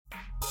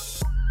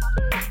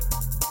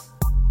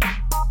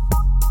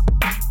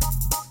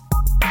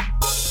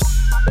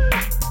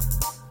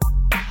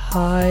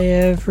Hi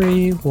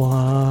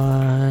everyone.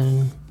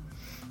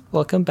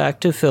 Welcome back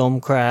to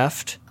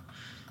Filmcraft.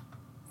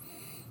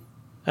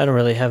 I don't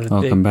really have a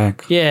Welcome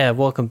back. Yeah,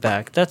 welcome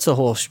back. That's the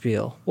whole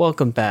spiel.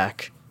 Welcome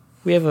back.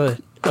 We have a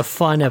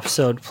fun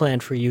episode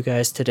planned for you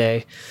guys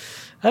today.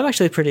 I'm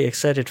actually pretty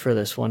excited for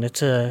this one.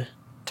 It's a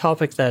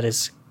topic that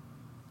is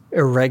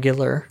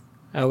irregular,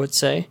 I would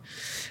say.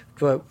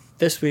 But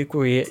this week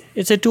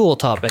it's a dual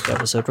topic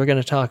episode. We're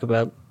going to talk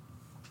about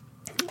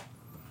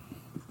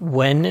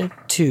when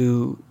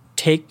to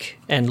take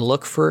and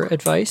look for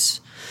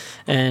advice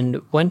and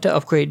when to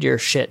upgrade your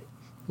shit,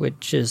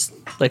 which is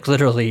like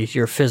literally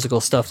your physical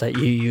stuff that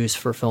you use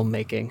for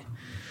filmmaking.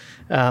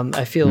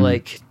 I feel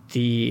like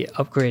the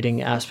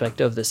upgrading aspect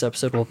of this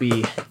episode will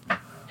be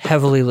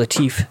heavily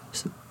Latif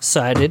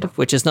sided,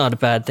 which is not a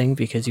bad thing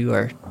because you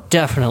are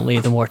definitely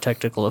the more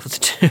technical of the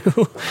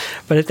two.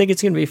 But I think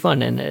it's going to be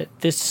fun. And I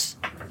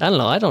don't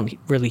know, I don't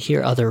really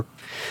hear other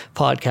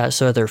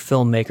podcasts or other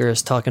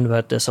filmmakers talking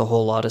about this a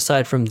whole lot,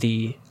 aside from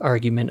the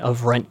argument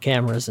of rent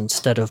cameras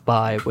instead of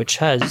buy, which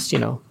has,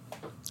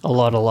 a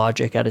lot of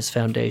logic at its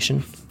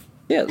foundation.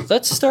 Yeah,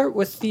 let's start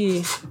with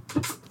the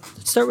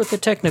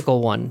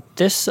technical one.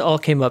 This all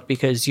came up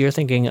because you're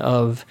thinking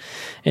of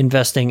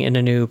investing in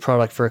a new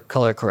product for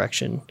color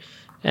correction.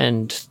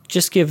 And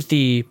just give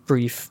the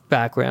brief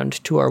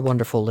background to our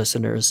wonderful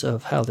listeners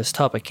of how this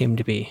topic came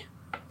to be.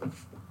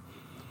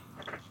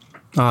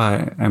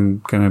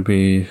 I'm going to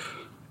be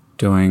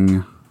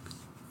doing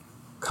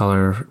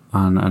color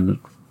on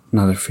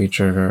another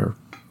feature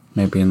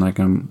maybe in like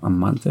a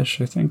month-ish,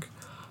 I think.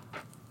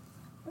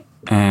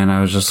 And I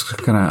was just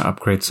going to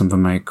upgrade some of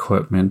my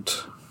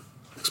equipment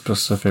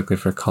specifically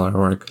for color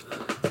work,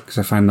 because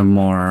I find the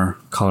more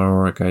color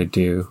work I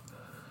do,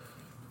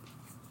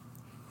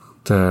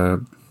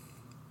 the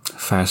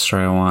faster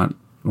I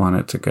want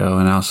it to go,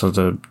 and also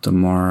the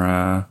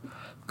more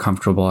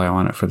comfortable I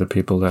want it for the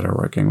people that are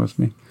working with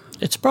me.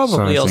 It's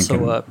probably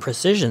also a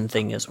precision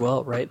thing as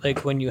well, right?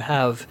 Like when you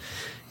have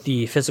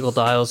the physical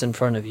dials in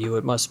front of you,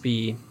 it must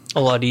be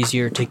a lot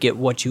easier to get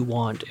what you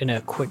want in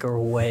a quicker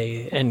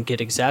way and get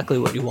exactly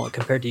what you want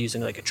compared to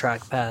using like a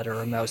trackpad or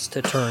a mouse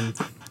to turn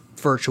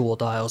virtual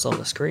dials on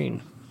the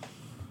screen.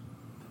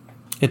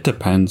 It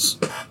depends.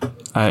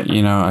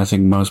 I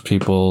think most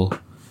people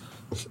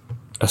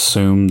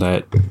assume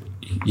that,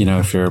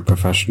 if you're a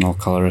professional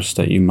colorist,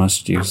 that you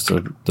must use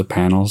the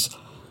panels.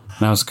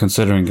 And I was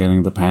considering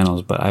getting the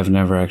panels, but I've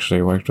never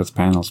actually worked with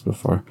panels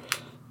before.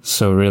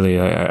 So really,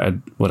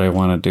 what I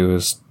want to do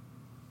is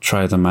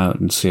try them out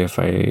and see if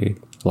I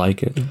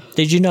like it.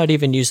 Did you not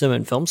even use them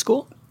in film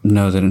school?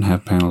 No, they didn't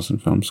have panels in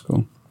film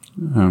school.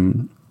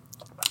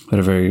 At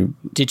a very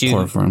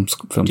poor film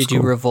school. Did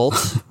you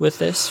revolt with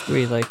this? Were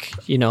you like,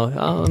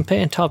 I'm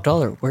paying top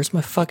dollar. Where's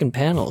my fucking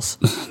panels?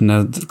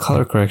 No, the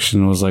color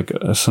correction was like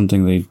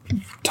something they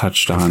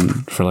touched on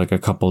for like a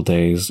couple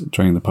days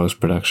during the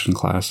post-production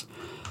class.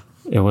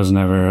 It was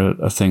never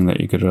a thing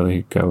that you could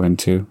really go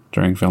into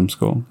during film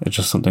school. It's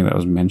just something that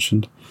was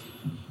mentioned.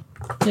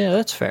 Yeah,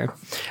 that's fair.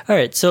 All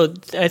right, so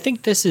I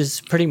think this is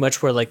pretty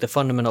much where like the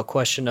fundamental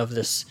question of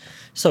this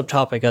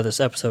subtopic of this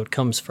episode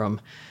comes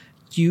from.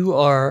 You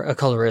are a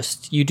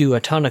colorist. You do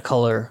a ton of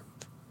color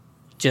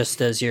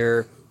just as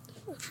your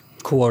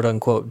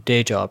quote-unquote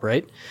day job,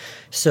 right?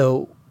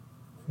 So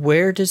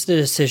where does the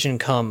decision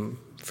come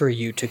for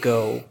you to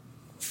go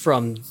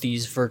from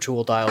these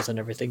virtual dials and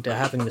everything to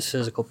having this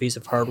physical piece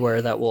of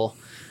hardware that will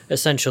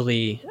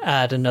essentially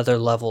add another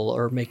level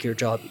or make your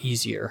job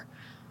easier?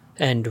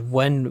 And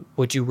when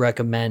would you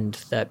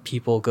recommend that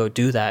people go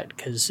do that?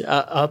 Because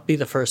I'll be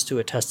the first to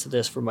attest to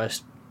this for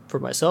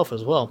myself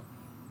as well.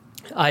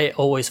 I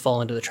always fall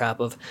into the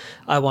trap of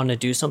I want to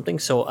do something,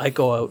 so I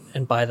go out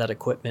and buy that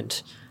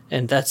equipment.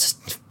 And that's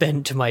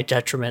been to my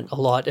detriment a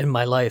lot in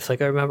my life.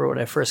 Like I remember when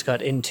I first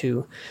got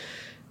into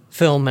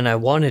film and I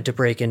wanted to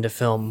break into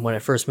film when I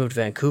first moved to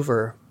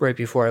Vancouver. Right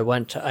before I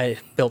went, I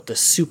built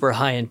this super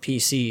high-end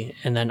PC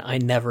and then I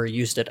never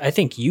used it. I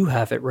think you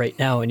have it right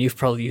now and you've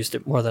probably used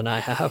it more than I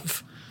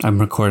have. I'm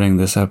recording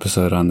this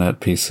episode on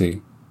that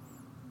PC.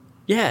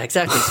 Yeah,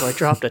 exactly. So I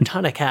dropped a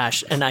ton of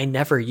cash and I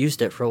never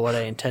used it for what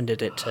I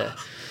intended it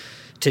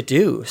to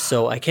do.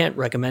 So I can't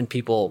recommend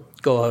people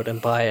go out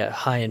and buy a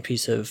high-end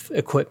piece of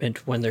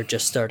equipment when they're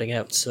just starting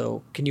out.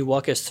 So can you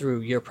walk us through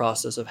your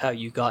process of how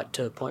you got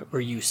to the point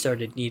where you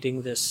started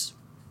needing this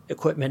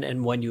equipment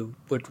and when you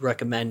would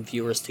recommend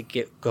viewers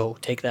to go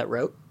take that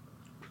route?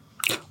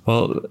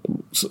 Well,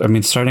 I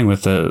mean, starting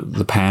with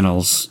the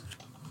panels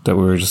that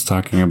we were just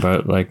talking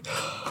about, like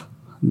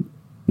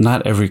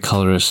not every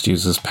colorist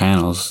uses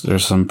panels.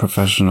 There's some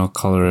professional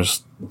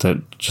colorists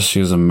that just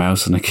use a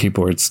mouse and a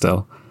keyboard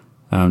still.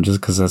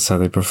 Just because that's how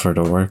they prefer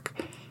to work.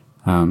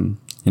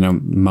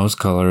 Most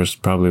colorists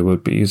probably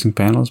would be using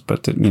panels,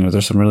 but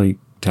there's some really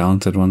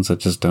talented ones that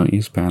just don't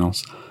use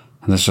panels,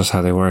 and that's just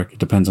how they work. It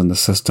depends on the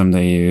system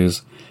they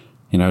use.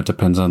 It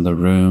depends on the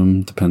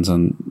room. Depends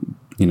on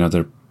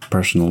their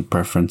personal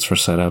preference for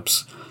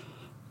setups.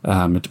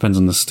 It depends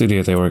on the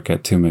studio they work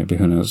at too. Maybe,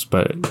 who knows?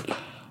 But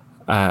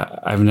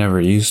I've never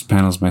used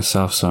panels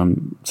myself, so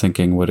I'm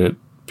thinking, would it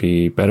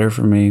be better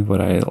for me?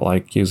 Would I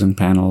like using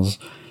panels?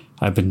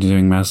 I've been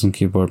doing mouse and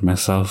keyboard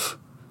myself,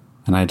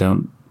 and I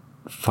don't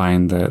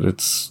find that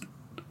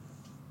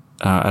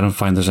I don't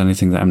find there's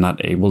anything that I'm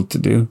not able to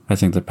do. I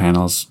think the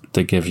panels,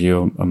 they give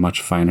you a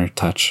much finer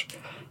touch,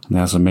 and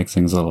they also make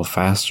things a little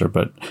faster.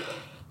 But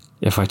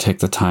if I take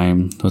the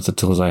time with the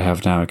tools I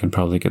have now, I can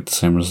probably get the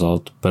same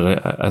result.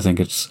 But I think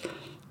it's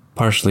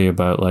partially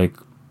about like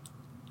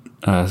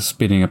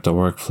speeding up the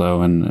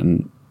workflow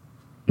and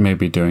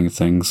maybe doing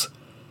things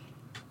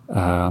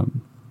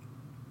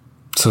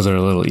so they're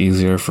a little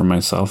easier for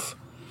myself.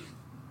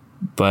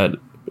 But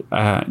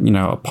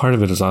a part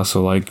of it is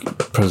also like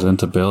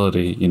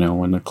presentability.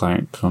 When the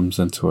client comes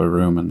into a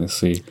room and they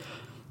see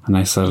a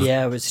nice set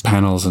of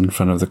panels in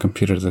front of the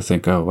computer, they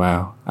think, oh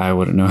wow, I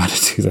wouldn't know how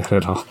to do that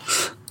at all.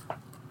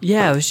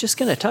 Yeah, I was just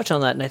going to touch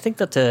on that, and I think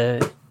that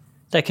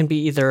that can be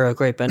either a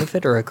great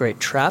benefit or a great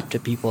trap to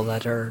people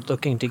that are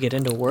looking to get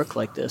into work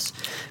like this,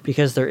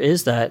 because there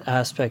is that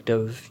aspect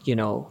of,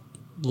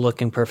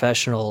 looking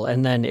professional,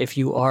 and then if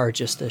you are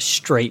just a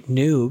straight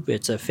noob,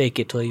 it's a fake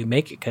it till you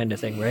make it kind of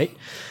thing, right?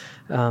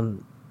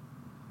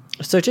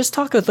 So just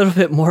talk a little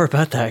bit more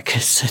about that,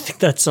 because I think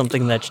that's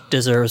something that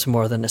deserves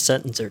more than a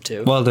sentence or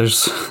two. Well,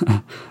 there's...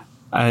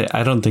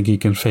 I don't think you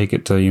can fake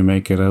it till you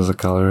make it as a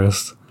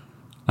colorist.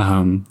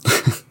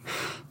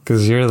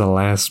 Because you're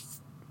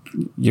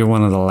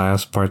one of the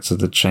last parts of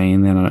the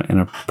chain in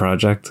a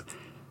project,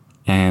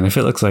 and if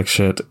it looks like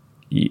shit,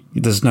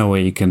 there's no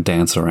way you can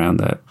dance around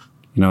that.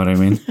 You know what I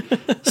mean?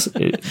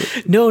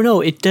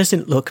 No, it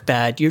doesn't look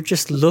bad. You're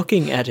just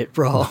looking at it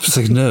wrong. It's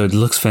like, no, it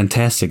looks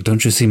fantastic.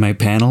 Don't you see my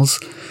panels?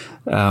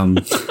 Like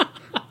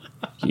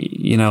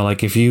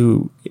if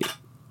you,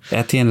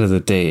 at the end of the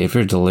day, if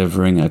you're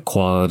delivering a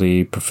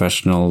quality,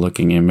 professional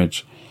looking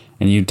image,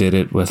 and you did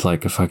it with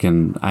like a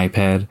fucking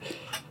iPad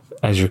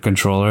as your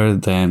controller,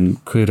 then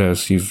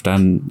kudos, you've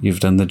done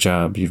the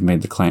job. You've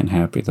made the client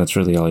happy. That's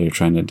really all you're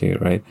trying to do,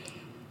 right?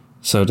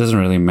 So it doesn't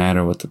really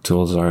matter what the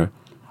tools are.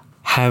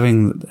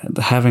 Having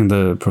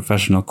the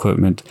professional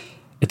equipment,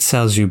 it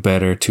sells you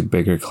better to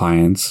bigger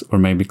clients, or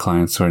maybe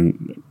clients who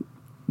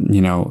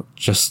are,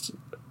 just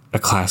a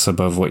class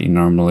above what you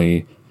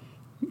normally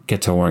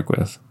get to work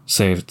with.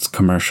 Say if it's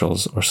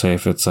commercials, or say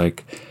if it's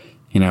like,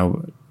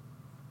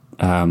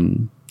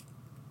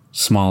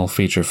 small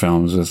feature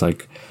films with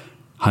like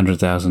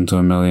 $100,000 to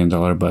 $1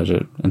 million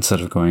budget, instead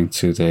of going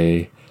to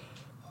the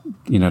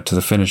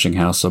finishing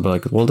house. They'll be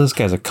like, well, this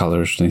guy's a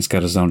colorist and he's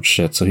got his own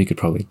shit, so he could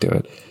probably do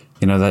it.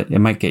 That it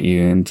might get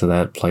you into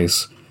that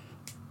place,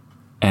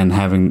 and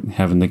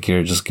having the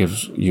gear just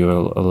gives you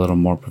a little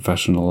more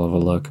professional of a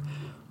look.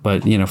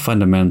 But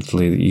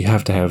fundamentally, you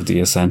have to have the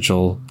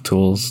essential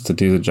tools to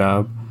do the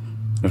job.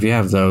 If you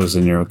have those,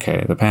 then you're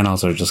okay. The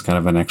panels are just kind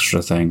of an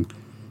extra thing.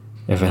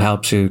 If it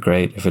helps you,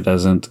 great. If it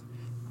doesn't,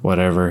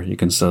 whatever. You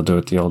can still do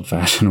it the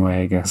old-fashioned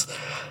way, I guess.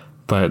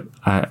 But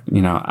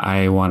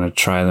I want to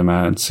try them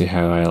out and see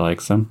how I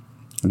like them.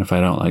 And if I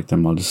don't like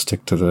them, I'll just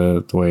stick to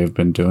the way I've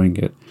been doing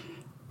it.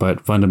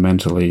 But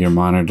fundamentally, your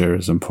monitor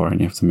is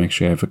important. You have to make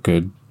sure you have a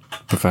good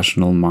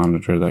professional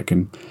monitor that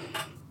can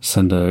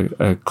send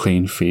a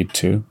clean feed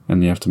to,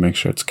 and you have to make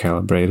sure it's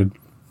calibrated.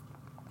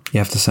 You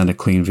have to send a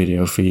clean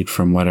video feed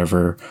from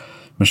whatever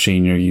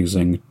machine you're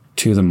using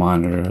to the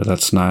monitor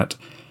that's not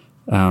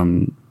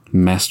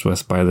messed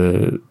with by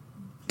the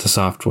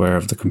software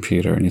of the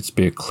computer. It needs to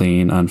be a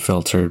clean,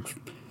 unfiltered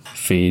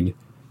feed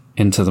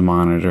into the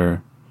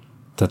monitor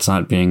that's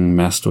not being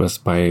messed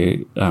with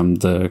by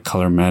the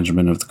color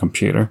management of the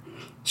computer.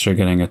 So you're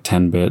getting a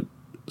 10-bit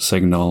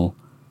signal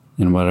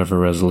in whatever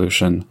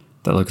resolution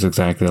that looks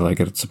exactly like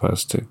it's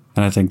supposed to.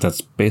 And I think that's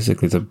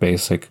basically the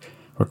basic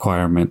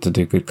requirement to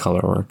do good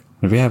color work.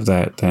 If you have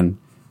that, then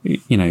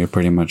you're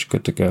pretty much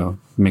good to go.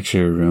 Make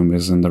sure your room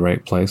is in the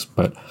right place.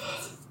 But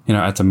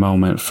at the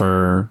moment,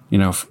 for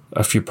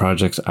a few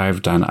projects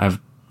I've done,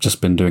 I've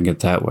just been doing it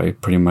that way.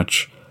 Pretty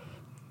much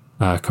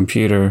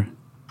computer,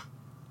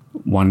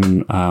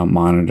 one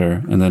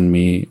monitor, and then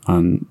me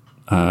on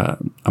a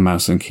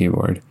mouse and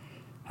keyboard.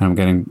 And I'm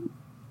getting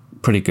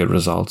pretty good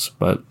results,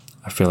 but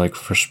I feel like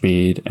for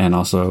speed, and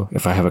also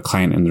if I have a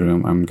client in the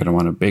room, I'm going to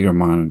want a bigger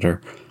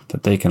monitor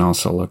that they can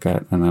also look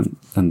at, and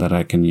that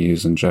I can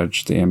use and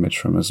judge the image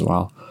from as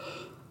well.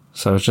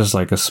 So it's just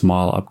like a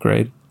small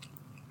upgrade.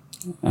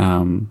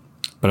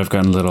 But I've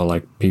gotten little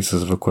like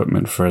pieces of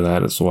equipment for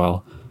that as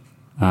well,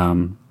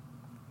 that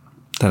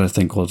I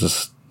think will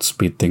just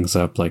speed things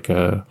up, like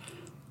a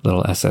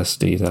little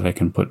SSD that I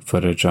can put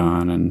footage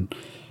on, and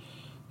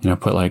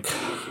put like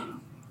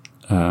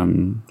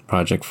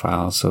project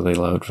files so they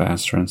load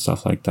faster and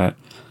stuff like that.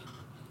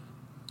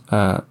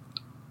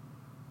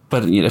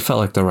 But it felt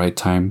like the right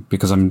time,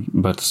 because I'm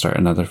about to start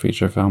another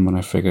feature film, and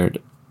I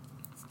figured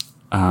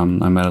I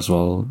might as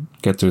well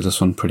get through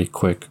this one pretty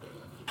quick,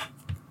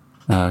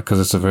 because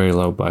it's a very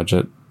low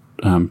budget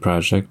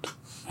project,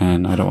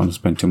 and I don't want to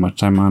spend too much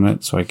time on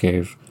it. So I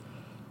gave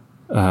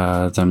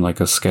them like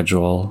a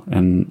schedule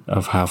and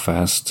of how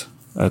fast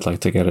I'd like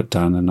to get it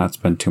done and not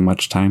spend too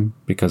much time,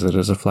 because it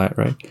is a flat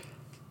rate.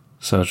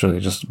 So it's really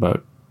just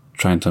about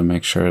trying to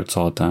make sure it's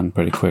all done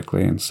pretty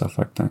quickly and stuff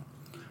like that.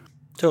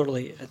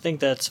 Totally. I think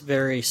that's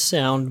very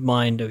sound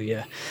mind of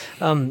you.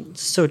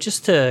 So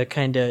just to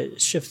kind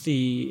of shift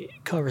the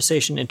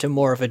conversation into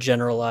more of a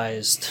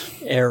generalized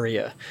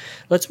area,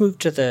 let's move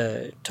to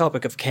the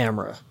topic of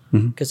camera.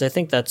 Because I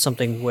think that's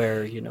something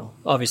where,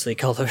 obviously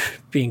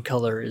being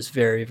color is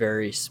very,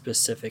 very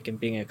specific, and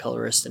being a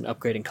colorist and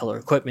upgrading color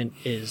equipment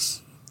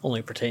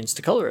only pertains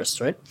to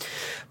colorists, right?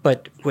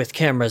 But with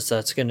cameras,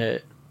 that's going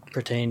to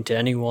pertain to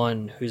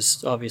anyone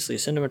who's obviously a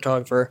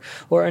cinematographer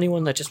or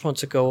anyone that just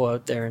wants to go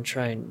out there and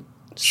try and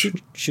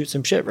shoot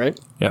some shit, right?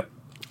 Yep.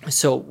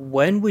 So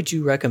when would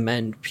you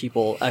recommend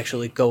people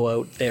actually go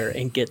out there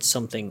and get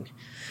something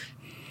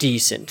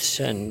decent?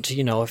 And,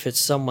 if it's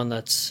someone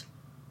that's...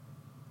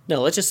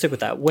 No, let's just stick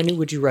with that. When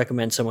would you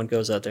recommend someone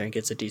goes out there and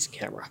gets a decent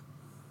camera?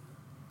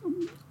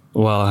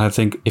 Well, I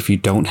think if you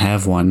don't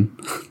have one,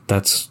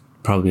 that's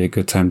probably a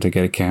good time to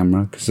get a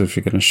camera, because if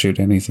you're going to shoot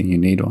anything, you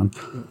need one.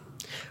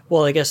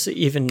 Well, I guess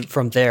even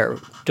from there,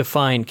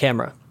 define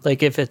camera.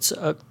 Like if it's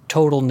a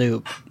total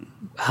noob,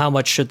 how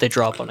much should they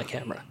drop on a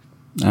camera?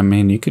 I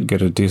mean, you could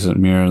get a decent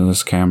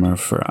mirrorless camera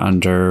for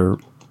under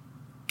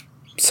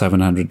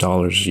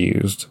 $700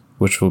 used,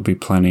 which will be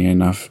plenty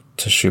enough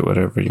to shoot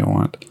whatever you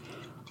want.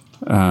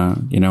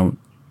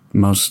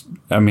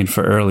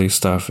 For early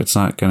stuff, it's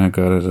not going to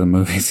go to the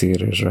movie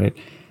theaters, right?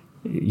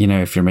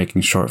 If you're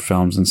making short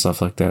films and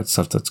stuff like that,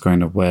 stuff that's going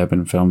to web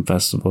and film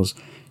festivals,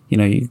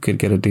 you could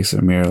get a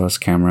decent mirrorless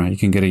camera. You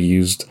can get a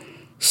used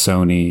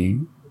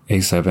Sony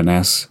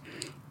A7S.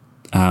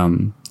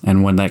 And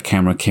when that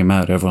camera came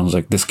out, everyone was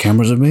like, this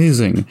camera's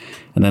amazing.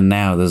 And then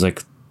now there's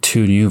like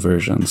 2 new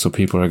versions. So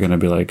people are going to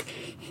be like,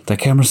 that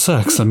camera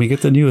sucks. Let me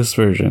get the newest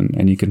version.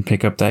 And you can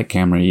pick up that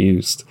camera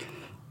used.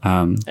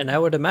 And I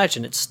would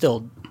imagine it's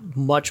still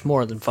much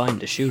more than fine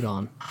to shoot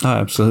on. Oh,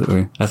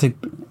 absolutely. I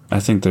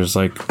think there's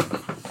like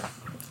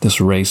this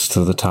race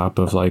to the top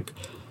of like,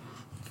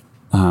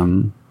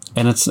 and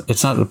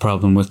it's not the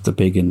problem with the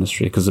big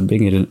industry, because the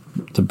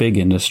big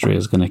industry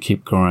is going to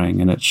keep growing,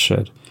 and it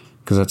should,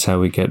 because that's how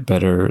we get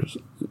better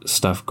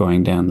stuff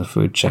going down the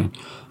food chain.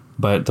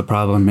 But the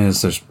problem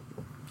is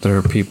there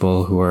are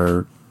people who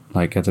are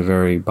like at the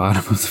very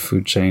bottom of the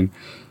food chain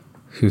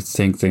who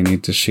think they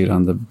need to shoot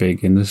on the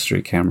big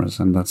industry cameras,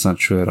 and that's not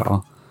true at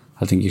all.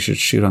 I think you should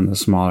shoot on the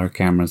smaller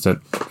cameras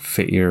that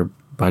fit your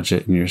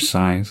budget and your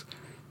size,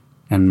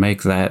 and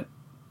make that,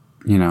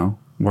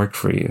 work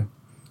for you.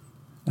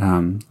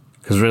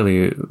 Because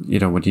really,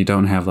 when you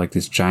don't have like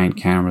these giant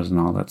cameras and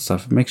all that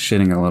stuff, it makes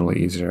shooting a little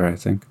easier, I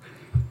think.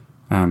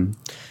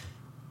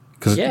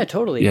 Yeah,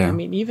 totally. Yeah. I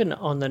mean, even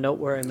on the note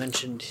where I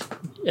mentioned,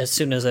 as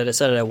soon as I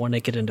decided I wanted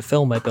to get into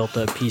film, I built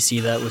a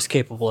PC that was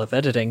capable of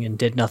editing and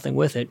did nothing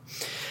with it.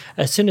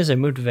 As soon as I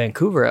moved to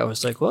Vancouver, I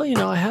was like, well,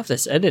 I have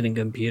this editing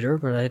computer,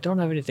 but I don't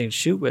have anything to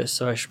shoot with,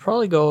 so I should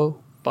probably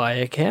go buy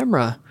a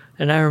camera.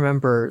 And I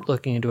remember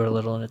looking into it a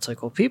little, and it's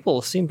like, well,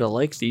 people seem to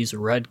like these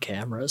red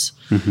cameras.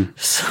 Mm-hmm.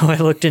 So I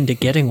looked into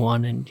getting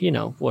one, and,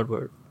 what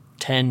were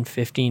 $10,000,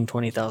 $15,000,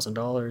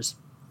 $20,000.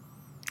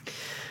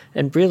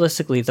 And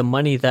realistically, the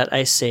money that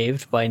I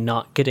saved by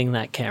not getting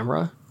that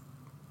camera,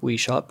 we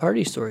shot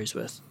Party Stories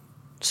with.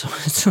 So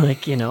it's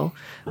like,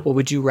 what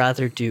would you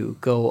rather do?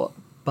 Go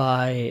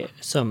buy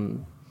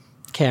some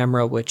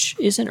camera, which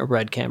isn't a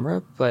red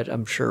camera, but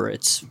I'm sure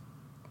it's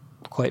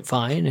quite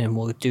fine and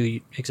will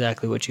do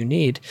exactly what you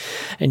need,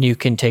 and you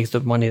can take the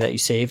money that you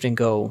saved and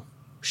go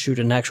shoot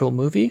an actual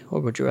movie? Or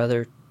would you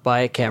rather buy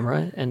a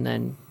camera and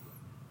then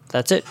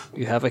that's it,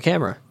 you have a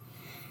camera?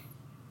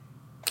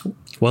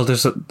 Well,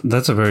 that's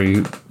a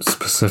very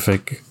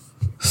specific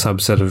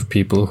subset of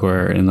people who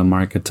are in the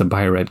market to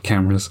buy red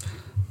cameras.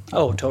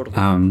 Oh, totally.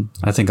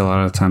 I think a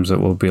lot of times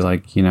it will be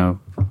like,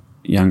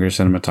 younger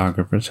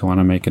cinematographers who want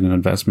to make an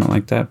investment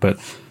like that, but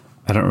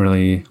I don't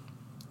really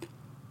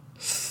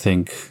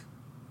think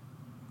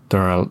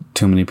there are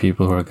too many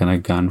people who are going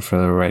to gun for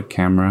the red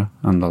camera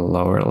on the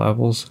lower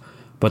levels,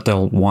 but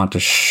they'll want to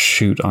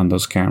shoot on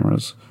those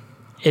cameras.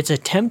 It's a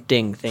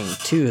tempting thing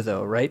too,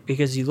 though, right?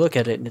 Because you look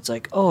at it and it's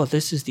like, oh,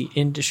 this is the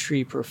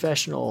industry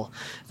professional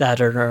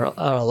that are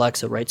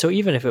Alexa, right? So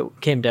even if it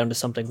came down to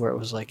something where it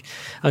was like,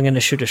 I'm going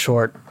to shoot a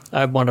short,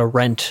 I want to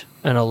rent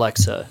an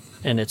Alexa,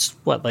 and it's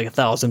like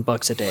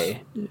 $1,000 a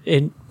day.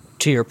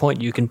 To your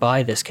point, you can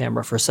buy this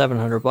camera for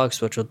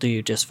 $700, which will do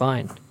you just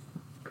fine.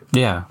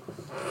 Yeah,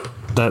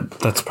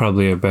 that's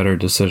probably a better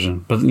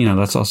decision. But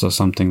that's also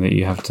something that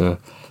you have to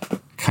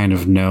kind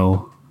of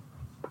know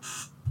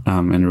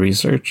and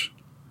research.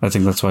 I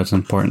think that's why it's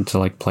important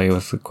to play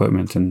with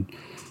equipment and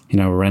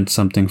rent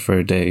something for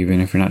a day,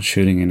 even if you're not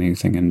shooting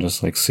anything, and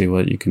just see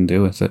what you can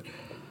do with it.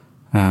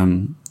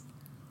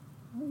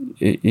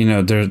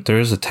 There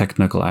is a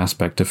technical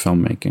aspect to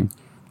filmmaking.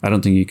 I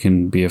don't think you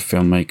can be a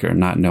filmmaker and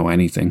not know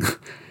anything.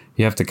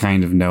 You have to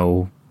kind of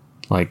know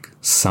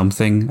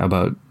something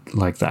about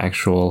the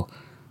actual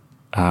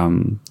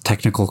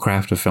technical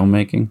craft of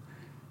filmmaking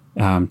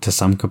to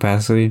some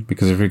capacity,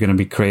 because if you're going to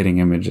be creating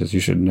images, you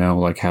should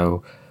know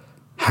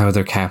how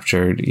they're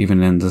captured,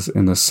 even in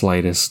the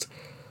slightest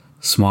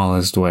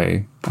smallest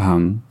way.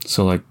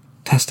 So like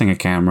testing a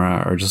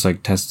camera or just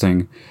like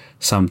testing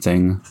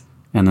something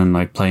and then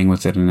like playing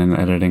with it in an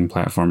editing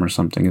platform or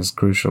something is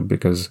crucial,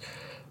 because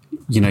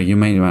you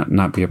may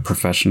not be a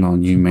professional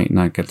and you may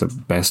not get the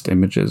best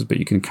images, but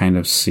you can kind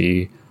of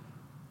see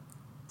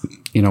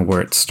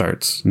where it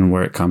starts and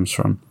where it comes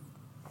from.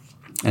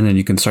 And then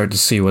you can start to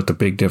see what the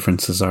big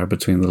differences are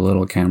between the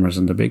little cameras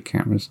and the big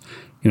cameras.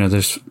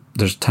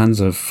 There's tons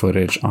of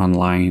footage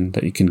online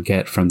that you can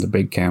get from the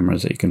big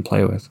cameras that you can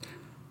play with.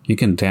 You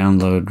can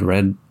download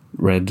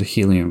red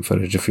helium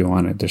footage if you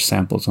want it. There's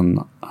samples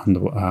on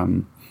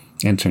the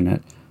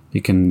internet.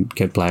 You can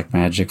get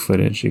Blackmagic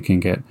footage. You can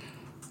get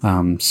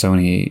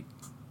Sony,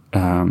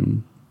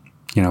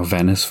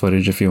 Venice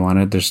footage if you want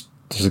it. There's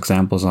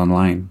examples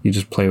online. You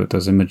just play with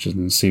those images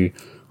and see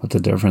what the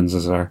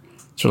differences are.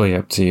 It's really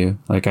up to you.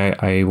 Like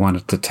I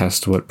wanted to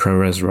test what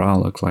ProRes RAW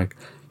looked like,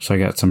 so I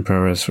got some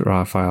ProRes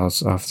RAW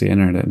files off the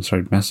internet and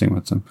started messing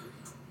with them.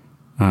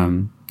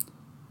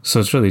 So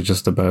it's really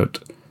just about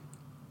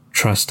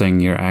trusting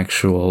your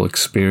actual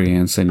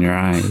experience in your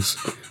eyes,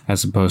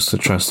 as opposed to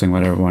trusting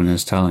what everyone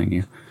is telling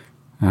you.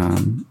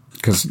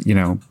 Because,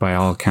 by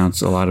all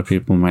accounts, a lot of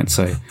people might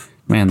say,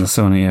 man, the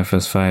Sony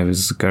FS5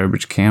 is a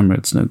garbage camera.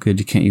 It's no good.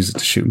 You can't use it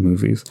to shoot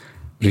movies.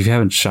 But if you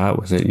haven't shot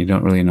with it and you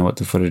don't really know what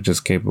the footage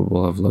is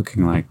capable of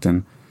looking like,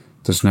 then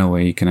there's no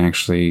way you can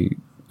actually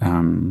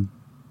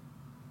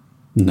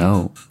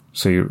know.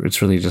 So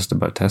it's really just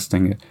about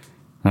testing it.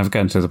 And I've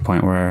gotten to the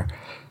point where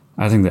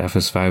I think the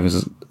FS5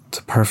 is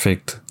the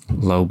perfect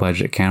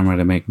low-budget camera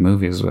to make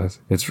movies with.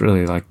 It's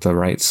really like the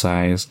right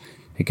size.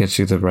 It gets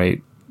you the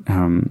right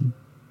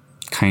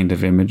kind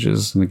of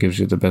images, and it gives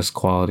you the best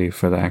quality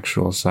for the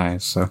actual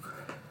size. So,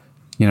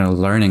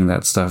 learning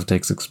that stuff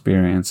takes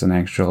experience and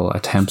actual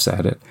attempts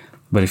at it.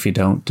 But if you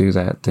don't do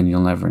that, then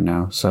you'll never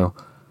know. So,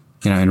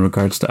 in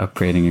regards to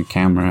upgrading your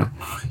camera,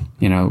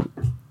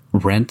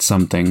 rent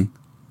something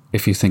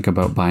if you think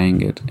about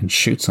buying it, and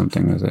shoot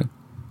something with it.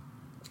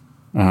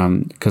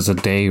 Because a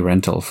day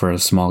rental for a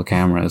small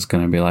camera is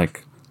going to be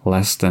like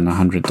less than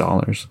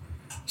 $100.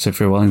 So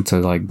if you're willing to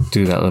like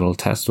do that little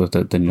test with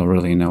it, then you'll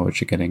really know what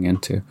you're getting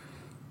into.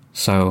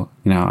 So,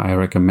 I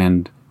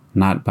recommend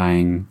not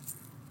buying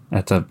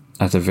at the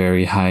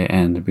very high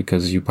end,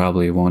 because you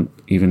probably won't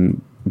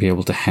even be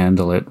able to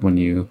handle it when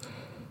you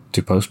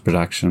do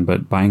post-production,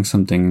 but buying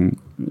something,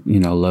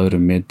 low to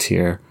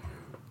mid-tier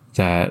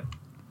that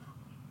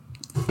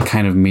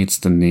kind of meets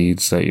the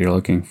needs that you're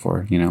looking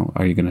for.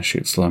 Are you going to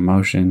shoot slow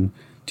motion?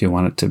 Do you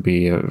want it to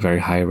be a very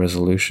high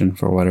resolution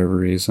for whatever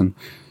reason?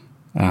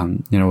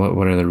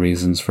 What are the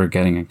reasons for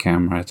getting a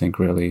camera? I think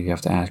really you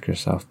have to ask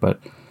yourself. But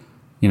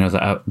the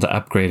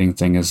upgrading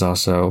thing is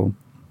also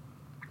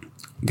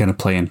going to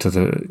play into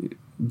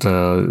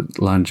the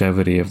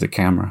longevity of the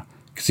camera,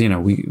 because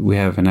we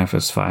have an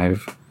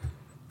FS5,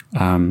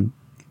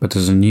 but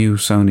there's a new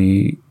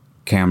Sony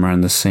camera in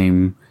the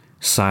same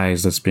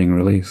size that's being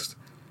released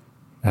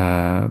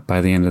by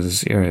the end of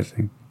this year. I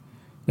think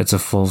it's a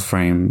full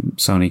frame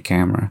Sony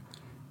camera,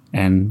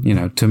 and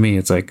to me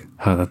it's like,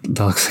 oh, that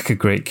looks like a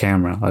great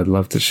camera. I'd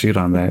love to shoot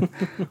on that.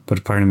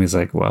 But part of me is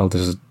like, well,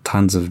 there's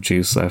tons of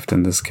juice left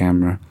in this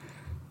camera,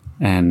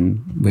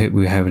 and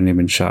we haven't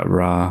even shot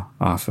RAW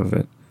off of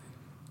it.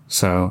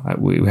 So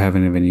we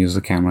haven't even used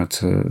the camera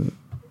to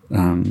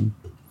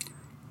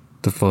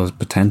the fullest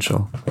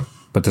potential.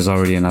 But there's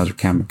already another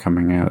camera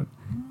coming out,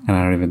 and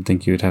I don't even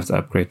think you would have to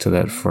upgrade to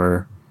that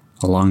for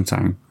a long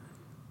time.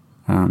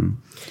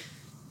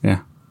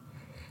 Yeah.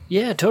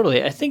 Yeah,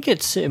 totally. I think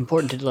it's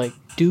important to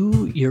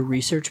do your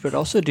research, but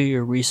also do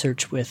your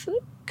research with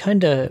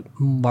kind of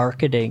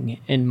marketing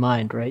in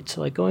mind, right?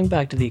 So going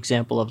back to the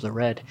example of the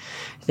Red,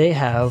 they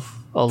have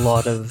a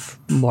lot of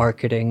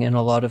marketing and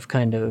a lot of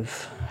kind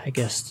of, I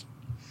guess,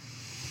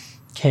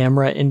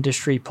 camera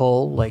industry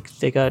pull.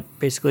 They got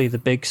basically the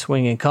big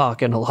swinging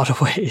cock in a lot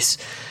of ways.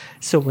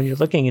 So when you're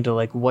looking into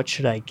what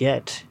should I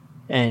get,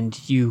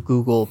 and you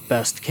Google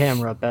best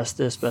camera, best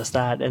this, best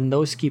that, and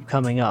those keep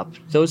coming up.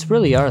 Those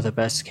really are the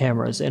best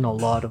cameras in a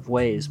lot of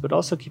ways, but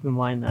also keep in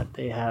mind that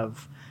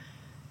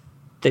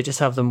they just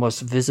have the most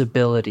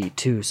visibility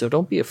too. So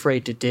don't be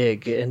afraid to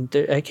dig. And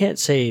I can't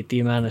say the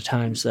amount of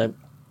times that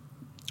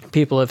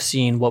people have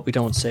seen What We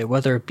Don't Say,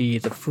 whether it be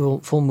the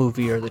full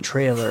movie or the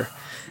trailer,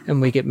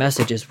 and we get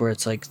messages where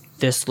it's like,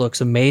 this looks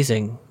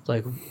amazing.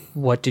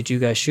 What did you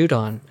guys shoot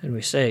on? And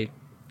we say,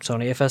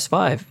 Sony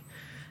FS5.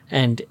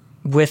 And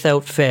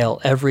without fail,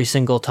 every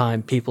single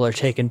time people are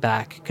taken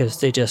back,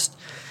 because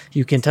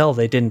you can tell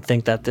they didn't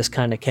think that this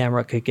kind of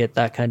camera could get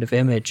that kind of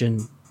image,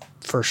 and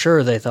for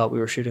sure they thought we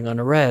were shooting on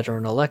a Red or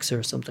an Alexa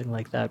or something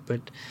like that.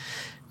 But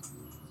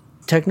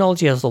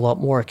technology has a lot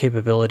more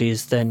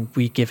capabilities than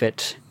we give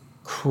it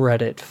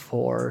credit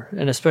for,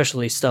 and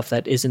especially stuff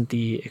that isn't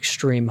the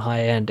extreme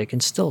high end. It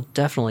can still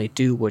definitely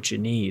do what you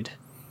need.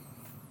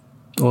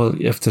 Well,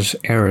 if there's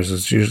errors,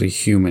 it's usually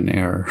human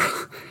error.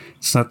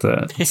 It's not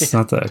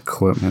the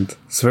equipment.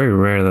 It's very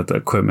rare that the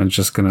equipment's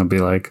just going to be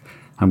like,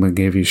 I'm going to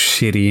give you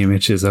shitty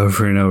images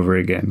over and over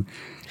again.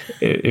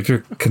 if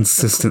you're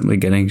consistently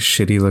getting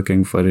shitty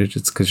looking footage,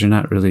 it's because you're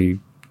not really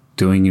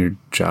doing your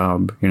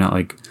job. You're not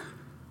like,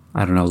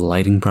 I don't know,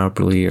 lighting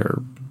properly,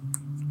 or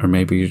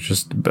maybe you're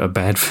just a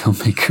bad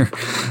filmmaker.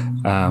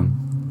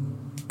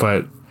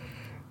 But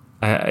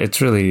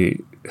it's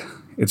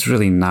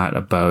really not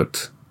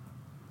about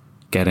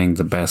getting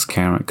the best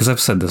camera, because I've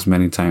said this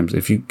many times.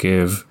 If you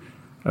give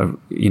Roger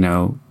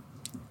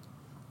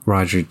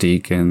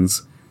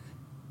Deakins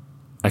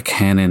a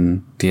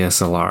Canon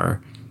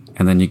DSLR,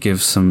 and then you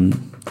give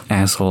some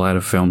asshole out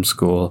of film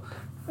school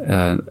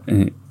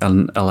an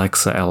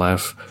Alexa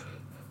LF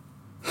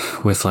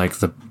with like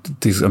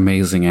these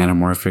amazing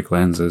anamorphic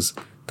lenses,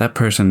 that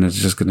person is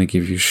just going to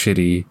give you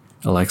shitty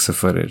Alexa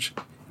footage.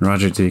 And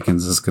Roger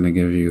Deakins is going to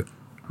give you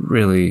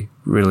really,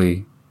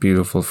 really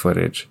beautiful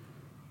footage.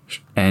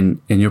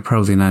 And you're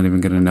probably not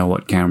even going to know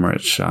what camera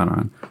it's shot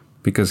on,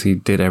 because he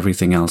did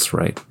everything else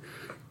right.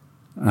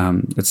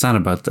 It's not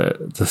about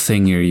the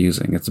thing you're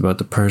using. It's about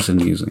the person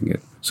using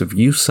it. So if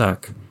you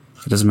suck,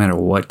 it doesn't matter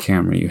what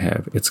camera you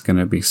have. It's going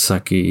to be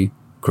sucky,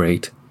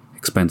 great,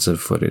 expensive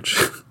footage.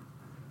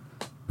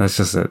 That's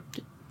just it.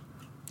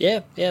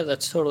 Yeah,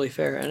 that's totally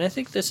fair. And I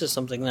think this is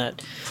something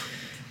that,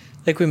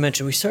 like we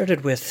mentioned, we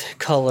started with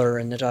color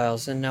and the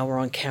dials, and now we're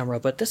on camera.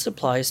 But this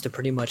applies to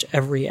pretty much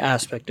every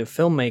aspect of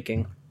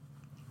filmmaking.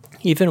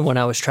 Even when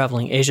I was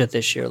traveling Asia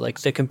this year,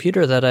 like the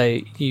computer that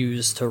I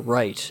use to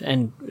write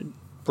and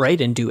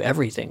do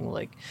everything,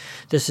 like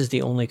this is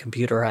the only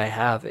computer I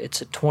have.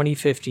 It's a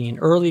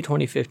early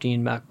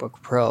 2015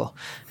 MacBook Pro.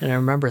 And I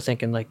remember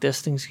thinking, like,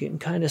 this thing's getting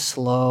kind of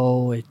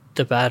slow.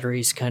 The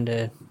battery's kind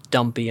of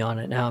dumpy on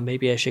it now.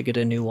 Maybe I should get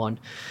a new one.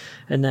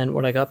 And then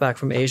when I got back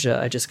from Asia,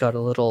 I just got a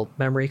little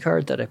memory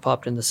card that I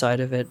popped in the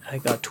side of it. I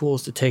got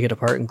tools to take it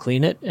apart and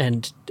clean it,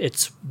 and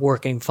it's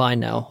working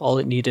fine now. All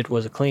it needed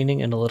was a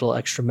cleaning and a little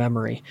extra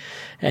memory.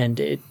 And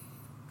it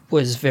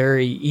was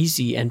very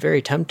easy and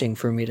very tempting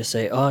for me to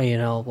say,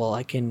 well,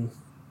 I can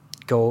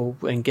go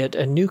and get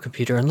a new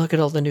computer and look at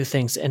all the new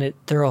things, and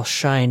they're all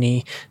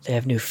shiny, they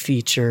have new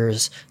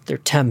features, they're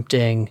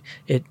tempting.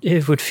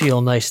 It would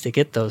feel nice to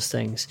get those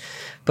things.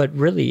 But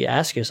really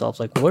ask yourself,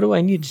 like, what do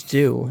I need to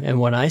do? And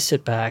when I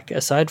sit back,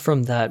 aside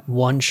from that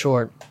one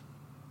short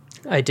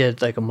I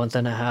did like a month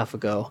and a half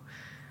ago,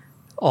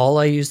 all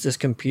I use this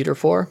computer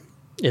for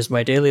is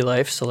my daily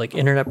life. So like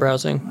internet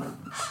browsing,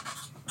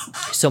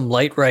 some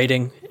light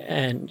writing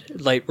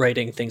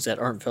things that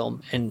aren't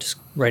film, and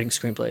writing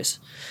screenplays.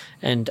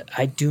 And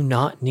I do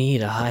not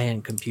need a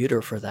high-end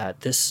computer for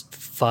that. This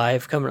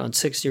 5 coming on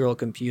 6-year-old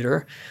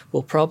computer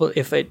will probably,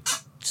 if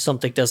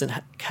something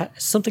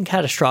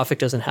catastrophic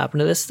doesn't happen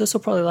to this will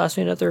probably last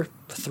me another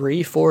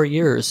 3-4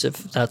 years if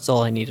that's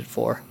all I need it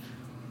for.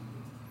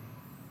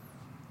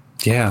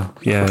 Yeah,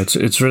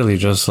 it's really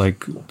just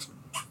like,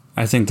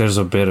 I think there's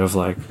a bit of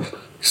like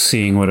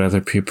seeing what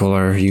other people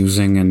are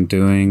using and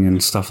doing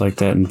and stuff like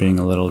that, and being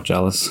a little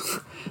jealous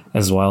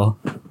as well.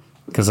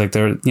 Because like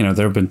there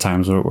have been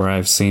times where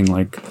I've seen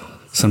like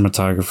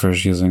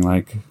cinematographers using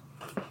like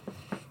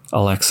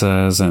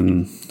Alexas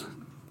and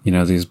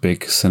these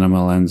big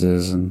cinema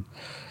lenses and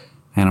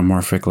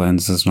anamorphic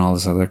lenses and all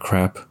this other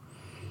crap,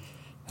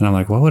 and I'm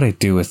like, what would I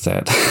do with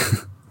that?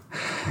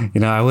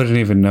 I wouldn't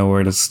even know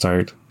where to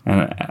start.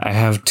 And I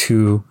have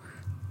two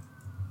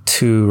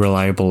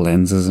reliable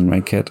lenses in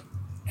my kit,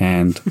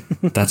 and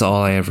that's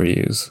all I ever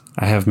use.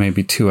 I have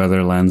maybe 2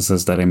 other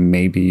lenses that I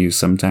maybe use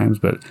sometimes,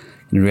 but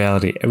in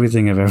reality,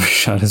 everything I've ever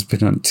shot has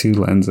been on 2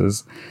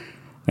 lenses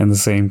and the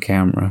same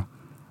camera.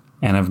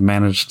 And I've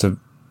managed to,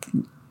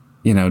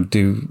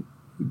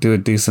 do a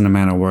decent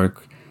amount of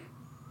work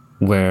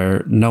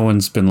where no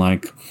one's been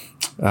like,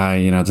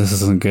 this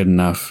isn't good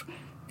enough.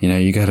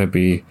 You gotta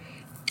be,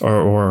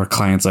 or a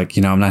client's like,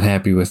 I'm not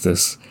happy with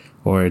this,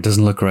 or it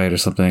doesn't look right, or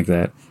something like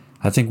that.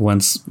 I think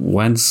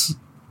once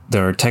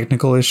there are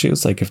technical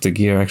issues, like if the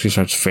gear actually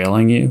starts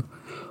failing you,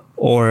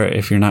 or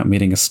if you're not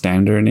meeting a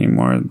standard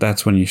anymore,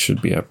 that's when you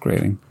should be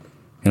upgrading.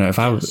 If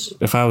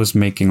I was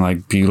making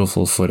like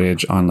beautiful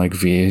footage on like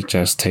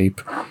VHS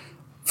tape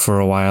for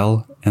a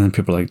while, and then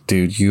people are like,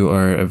 dude, you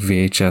are a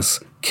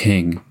VHS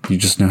king. You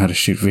just know how to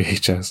shoot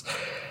VHS.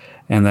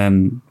 And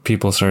then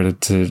people started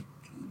to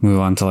move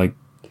on to like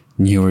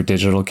newer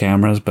digital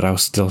cameras, but I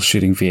was still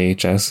shooting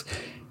VHS,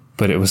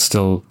 but it was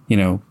still,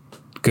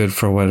 good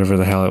for whatever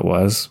the hell it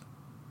was.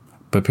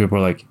 But people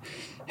were like,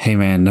 hey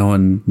man, no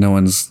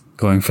one's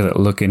going for that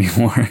look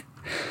anymore.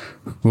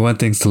 We want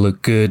things to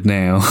look good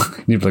now.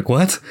 And you'd be like,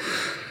 what?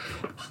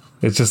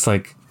 It's just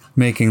like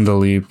making the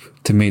leap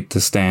to meet the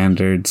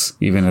standards,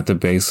 even at the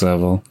base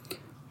level,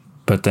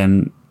 but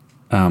then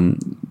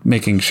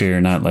making sure you're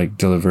not like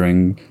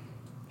delivering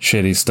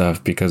shitty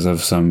stuff because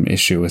of some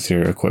issue with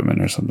your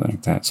equipment or something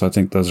like that. So I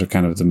think those are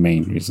kind of the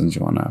main reasons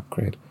you want to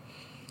upgrade.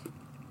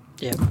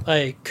 Yeah,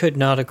 I could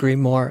not agree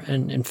more.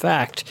 And in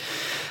fact,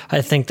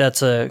 I think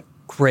that's a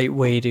great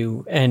way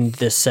to end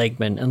this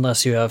segment,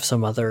 unless you have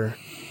some other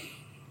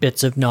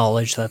bits of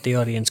knowledge that the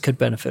audience could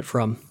benefit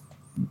from.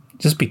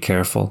 Just be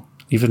careful.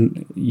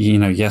 Even,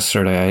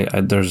 yesterday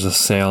there's a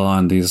sale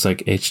on these like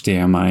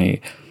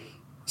HDMI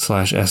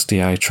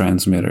SDI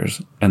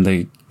transmitters, and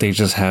they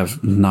just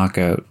have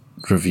knockout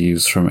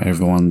reviews from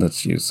everyone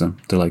that's used them.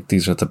 They're like,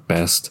 these are the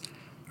best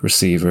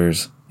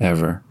receivers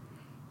ever.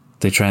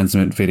 They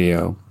transmit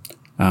video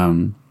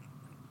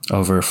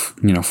over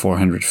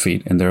 400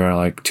 feet, and they're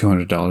like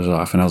 $200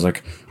 off. And I was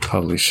like,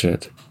 holy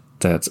shit,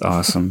 that's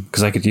awesome,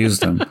 because I could use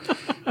them.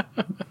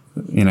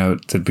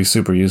 It'd be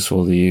super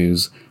useful to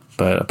use.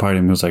 But a part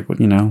of me was like,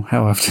 well,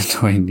 how often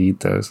do I need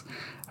those?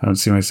 I don't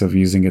see myself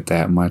using it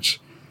that much.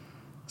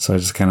 So I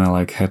just kind of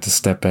like had to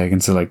step back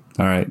and say, like,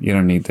 all right, you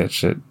don't need that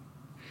shit.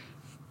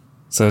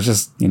 So it's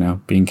just,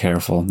 being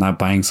careful, not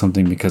buying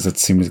something because it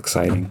seems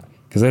exciting.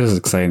 Because it is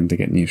exciting to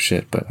get new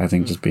shit, but I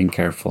think just being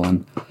careful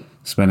and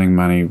spending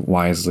money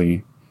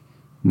wisely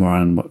more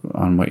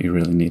on what you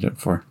really need it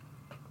for.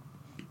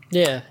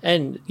 Yeah,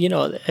 and,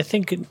 I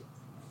think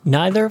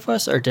neither of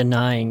us are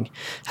denying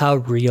how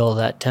real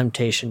that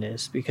temptation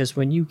is, because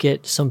when you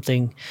get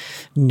something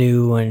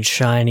new and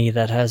shiny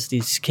that has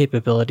these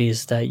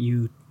capabilities that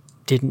you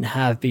didn't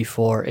have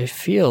before, it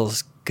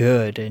feels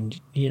good. And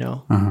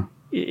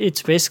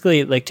it's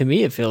basically like, to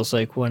me it feels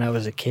like when I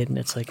was a kid, and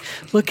it's like,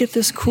 look at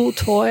this cool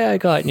toy I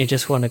got, and you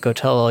just want to go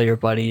tell all your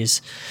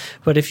buddies.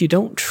 But if you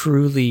don't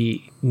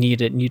truly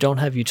need it and you don't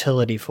have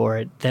utility for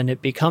it, then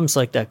it becomes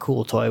like that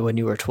cool toy when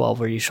you were 12,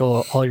 where you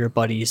show all your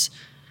buddies,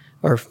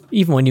 or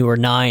even when you were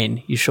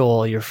 9, you show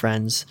all your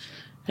friends,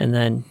 and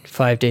then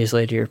 5 days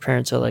later your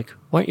parents are like,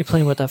 why aren't you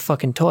playing with that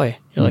fucking toy?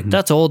 You're like,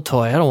 that's an old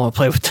toy, I don't want to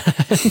play with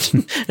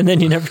that. And then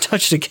you never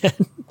touch it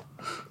again.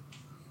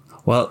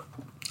 Well,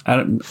 I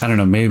don't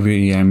know,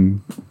 maybe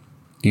I'm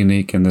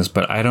unique in this,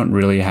 but I don't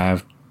really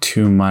have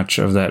too much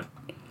of that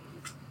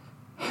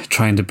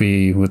trying to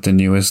be with the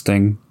newest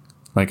thing.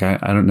 Like, I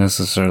don't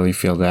necessarily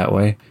feel that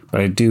way, but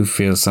I do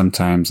feel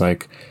sometimes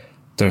like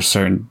there's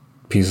certain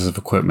pieces of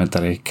equipment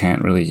that I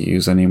can't really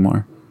use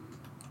anymore.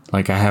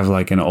 Like, I have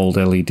like an old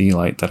LED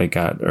light that I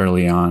got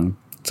early on.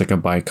 It's like a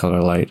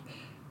bicolor light.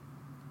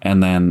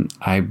 And then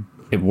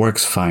it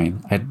works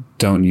fine. I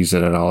don't use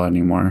it at all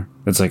anymore.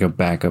 It's like a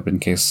backup in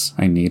case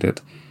I need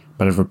it.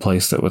 But I've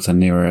replaced it with a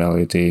newer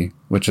LED,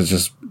 which is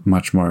just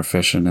much more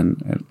efficient,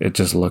 and it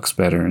just looks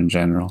better in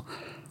general.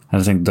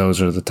 And I think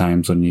those are the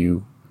times when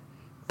you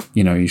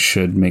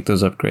should make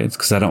those upgrades,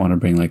 because I don't want to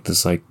bring like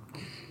this like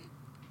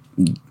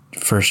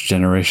first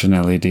generation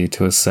LED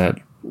to a set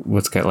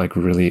what's got like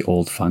really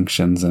old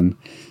functions and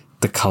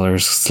the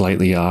color's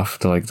slightly off.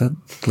 They're like, that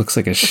looks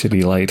like a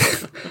shitty light.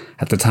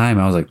 At the time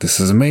I was like, this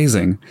is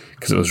amazing,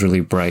 because it was really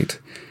bright,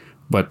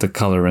 but the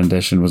color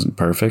rendition wasn't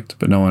perfect,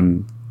 but no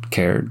one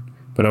cared.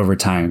 But over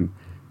time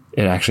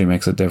it actually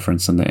makes a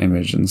difference in the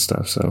image and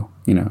stuff. So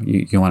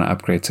you want to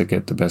upgrade to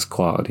get the best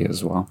quality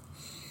as well.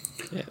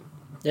 Yeah.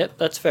 Yep,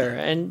 that's fair.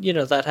 And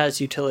that has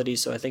utility,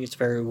 so I think it's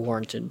very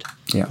warranted.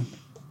 Yeah.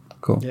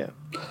 Cool. Yeah.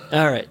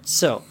 All right.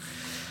 So,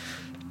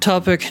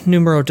 topic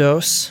numero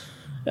dos.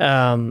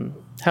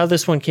 How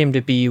this one came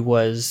to be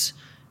was,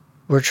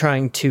 we're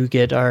trying to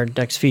get our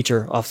next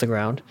feature off the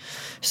ground.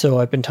 So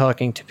I've been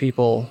talking to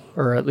people,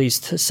 or at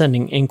least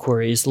sending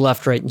inquiries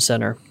left, right, and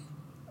center.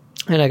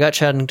 And I got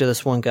chatting to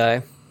this one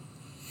guy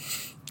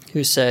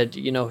who said,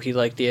 he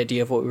liked the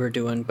idea of what we were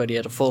doing, but he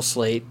had a full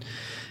slate.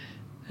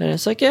 And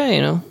it's like,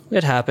 yeah,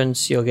 it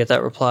happens. You'll get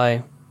that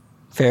reply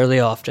fairly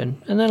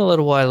often. And then a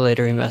little while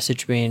later, he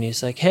messaged me and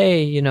he's like,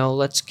 hey,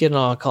 let's get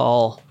on a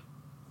call.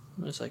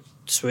 I was like,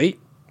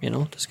 sweet.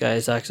 This guy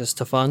has access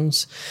to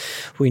funds.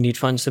 We need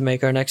funds to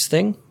make our next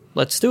thing.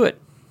 Let's do it.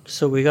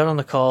 So we got on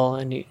the call,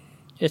 and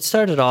it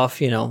started off,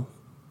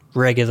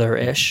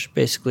 regular-ish.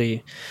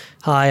 Basically,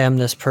 hi, I'm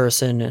this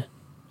person.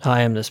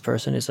 Hi, I'm this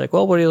person. He's like,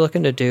 well, what are you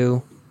looking to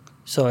do?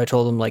 So I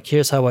told him, like,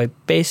 here's how I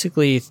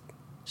basically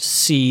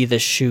see the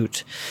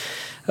shoot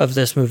of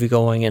this movie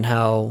going, and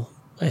how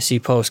I see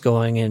post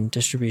going and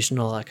distribution,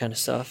 all that kind of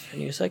stuff.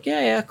 And he was like,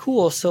 yeah,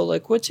 cool. So,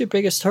 like, what's your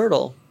biggest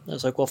hurdle? I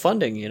was like, well,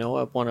 funding. I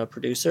want a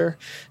producer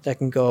that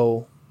can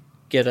go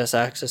get us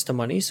access to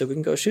money so we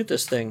can go shoot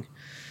this thing.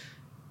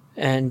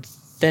 And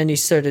then he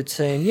started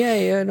saying,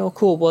 yeah, no,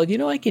 cool. Well,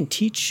 I can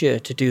teach you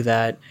to do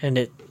that. And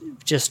it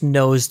just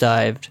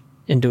nosedived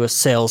into a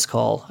sales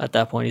call at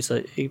that point.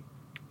 It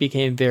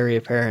became very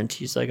apparent.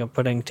 He's like, I'm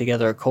putting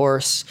together a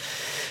course.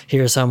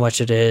 Here's how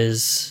much it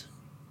is,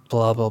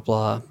 blah, blah,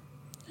 blah.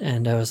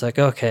 And I was like,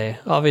 okay,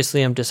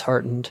 obviously I'm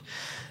disheartened.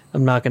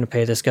 I'm not going to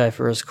pay this guy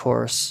for his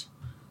course.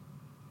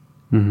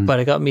 Mm-hmm. But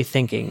it got me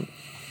thinking,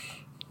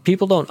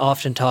 people don't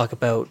often talk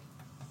about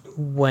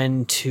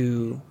when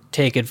to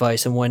take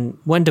advice and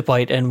when to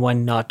bite and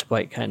when not to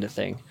bite, kind of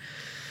thing.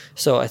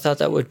 So I thought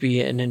that would be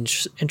an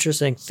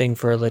interesting thing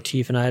for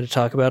Latif and I to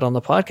talk about on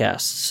the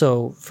podcast.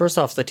 So first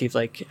off, Latif,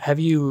 like, have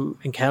you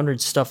encountered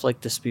stuff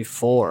like this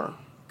before?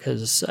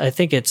 Because I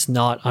think it's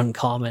not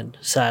uncommon,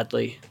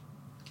 sadly.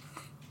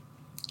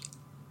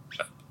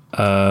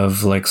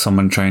 Of like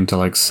someone trying to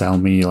like sell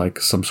me like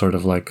some sort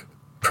of like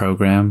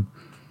program.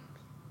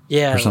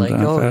 Yeah,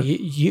 like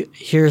you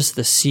here's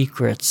the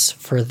secrets.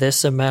 For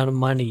this amount of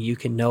money, you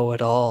can know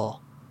it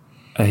all.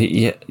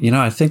 Yeah,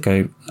 I think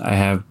I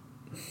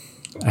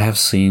have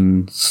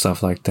seen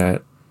stuff like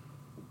that.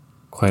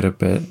 quite a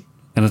bit,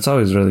 and it's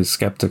always really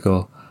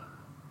skeptical,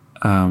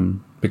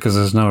 because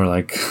there's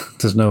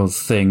no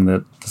thing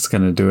that's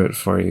going to do it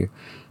for you.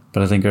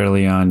 But I think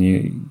early on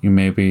you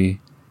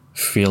maybe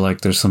feel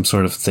like there's some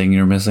sort of thing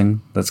you're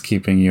missing that's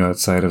keeping you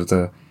outside of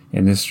the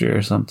industry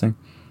or something.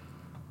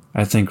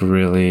 I think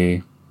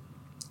really,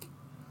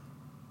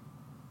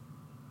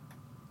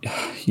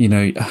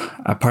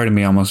 a part of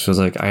me almost feels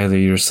like either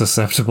you're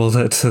susceptible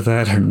to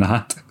that or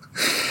not.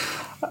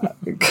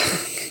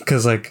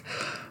 Because I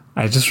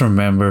just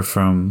remember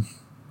from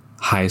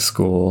high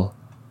school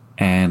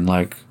and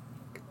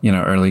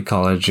early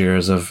college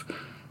years of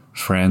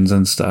friends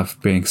and stuff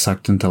being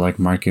sucked into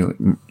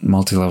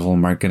multi-level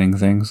marketing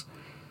things,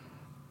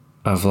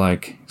 of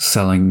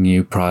selling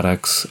you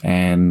products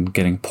and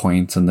getting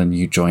points and then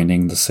you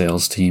joining the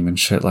sales team and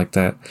shit like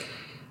that.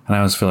 And I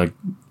always feel like,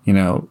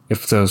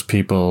 if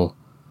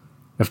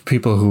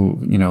people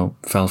who,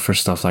 fell for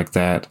stuff like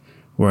that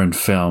were in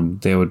film,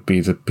 they would be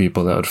the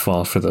people that would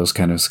fall for those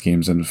kind of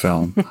schemes in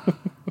film.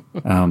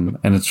 And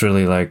it's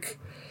really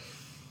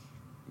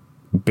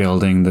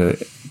building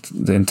the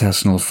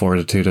intestinal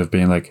fortitude of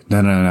being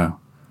no,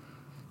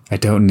 I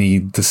don't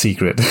need the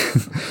secret.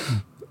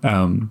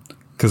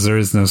 Because there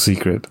is no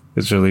secret.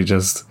 It's really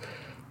just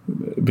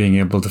being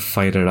able to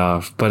fight it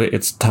off. But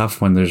it's tough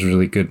when there's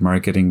really good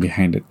marketing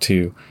behind it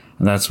too.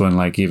 And that's when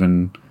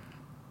even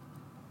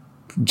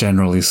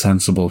generally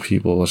sensible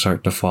people will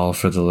start to fall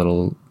for the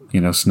little,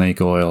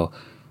 snake oil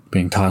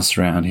being tossed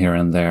around here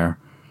and there.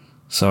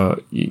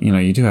 So,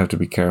 you do have to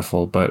be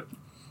careful. But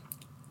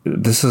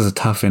this is a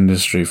tough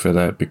industry for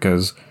that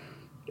because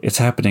it's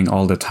happening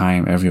all the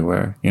time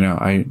everywhere.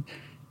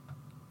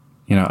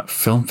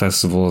 Film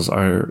festivals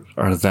are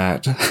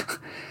that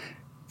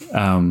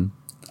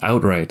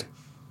outright.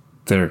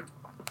 They're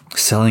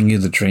selling you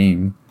the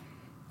dream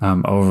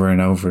over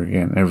and over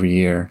again every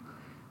year.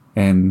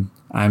 And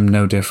I'm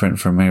no different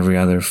from every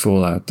other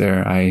fool out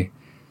there. I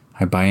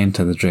buy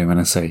into the dream and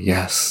I say,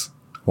 yes,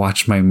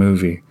 watch my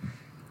movie.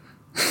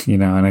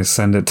 And I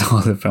send it to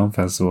all the film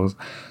festivals.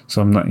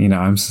 So I'm not,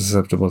 I'm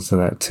susceptible to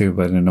that too,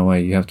 but in a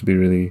way you have to be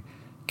really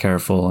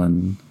careful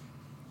and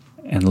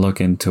look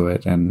into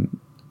it and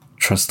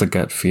trust the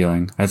gut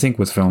feeling. I think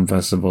with film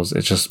festivals,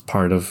 it's just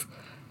part of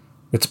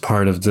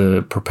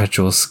the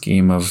perpetual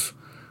scheme of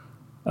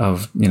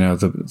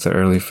the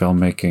early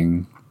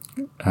filmmaking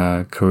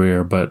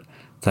career. But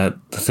the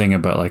thing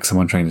about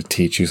someone trying to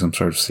teach you some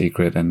sort of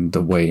secret and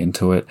the way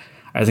into it,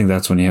 I think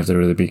that's when you have to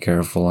really be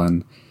careful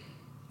and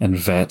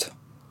vet.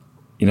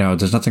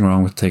 There's nothing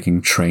wrong with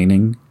taking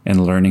training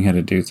and learning how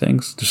to do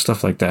things. There's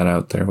stuff like that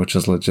out there, which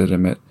is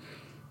legitimate.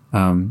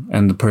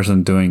 And the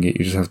person doing it,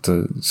 you just have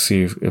to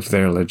see if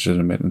they're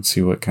legitimate and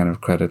see what kind of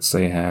credits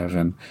they have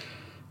and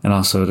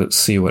also to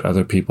see what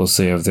other people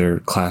say of their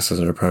classes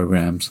or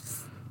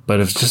programs. But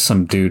if it's just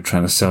some dude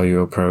trying to sell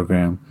you a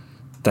program,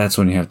 that's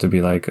when you have to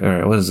be all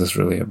right, what is this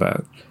really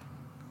about?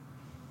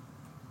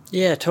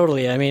 Yeah,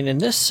 totally. I mean, in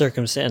this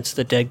circumstance,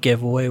 the dead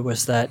giveaway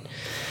was that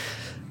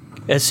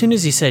as soon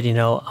as he said,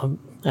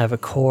 I have a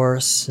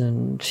course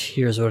and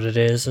here's what it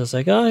is, I was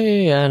like, oh,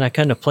 yeah. And I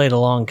kind of played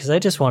along because I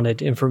just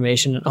wanted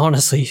information. And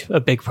honestly, a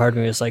big part of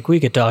me was we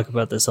could talk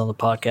about this on the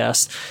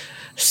podcast.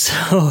 So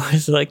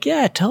it's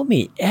yeah, tell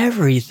me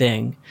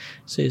everything.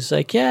 So he's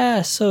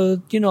yeah,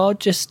 so, I'll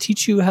just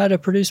teach you how to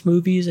produce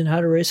movies and how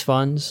to raise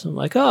funds. I'm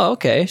oh,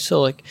 okay.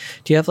 So do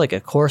you have a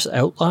course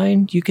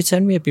outline you could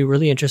send me? I'd be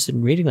really interested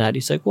in reading that.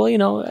 He's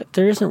well,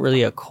 there isn't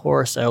really a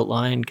course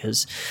outline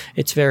because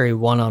it's very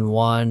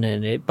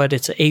one-on-one but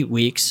it's 8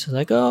 weeks.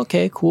 Oh,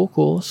 okay,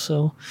 cool.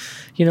 So,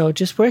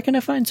 just where can I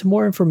find some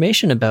more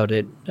information about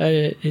it?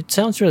 It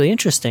sounds really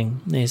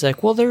interesting. And he's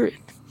well,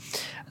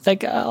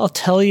 I'll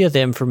tell you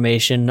the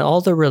information.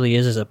 All there really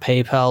is a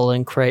PayPal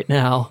link right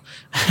now.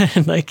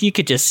 And you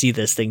could just see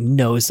this thing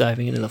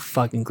nosediving into the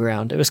fucking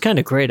ground. It was kind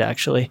of great,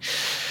 actually.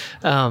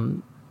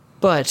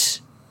 But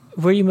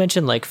where you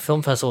mentioned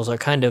film festivals are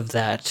kind of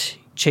that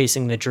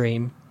chasing the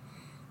dream,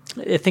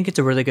 I think it's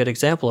a really good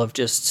example of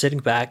just sitting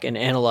back and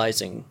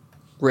analyzing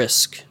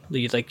risk.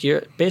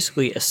 You're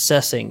basically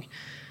assessing,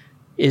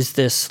 is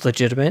this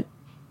legitimate?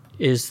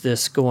 Is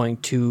this going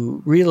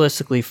to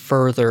realistically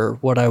further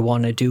what I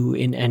want to do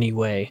in any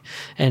way?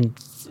 And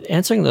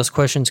answering those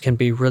questions can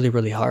be really,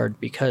 really hard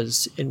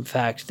because, in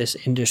fact, this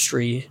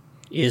industry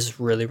is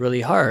really,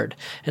 really hard.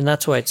 And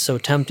that's why it's so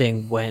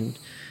tempting when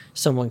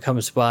someone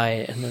comes by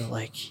and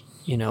they're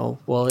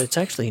well, it's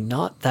actually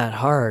not that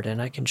hard.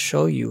 And I can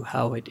show you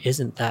how it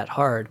isn't that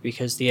hard,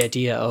 because the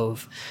idea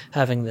of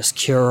having this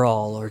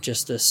cure-all or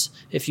just this,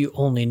 if you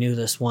only knew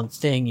this one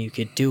thing, you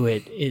could do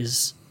it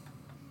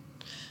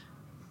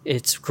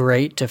it's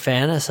great to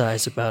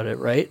fantasize about it,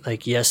 right?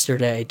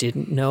 Yesterday I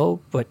didn't know,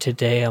 but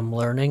today I'm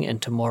learning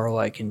and tomorrow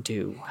I can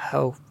do.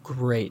 How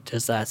great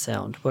does that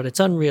sound? But it's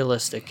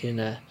unrealistic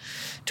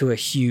to a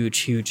huge,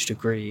 huge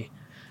degree.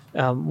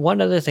 One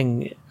other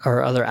thing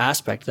or other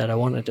aspect that I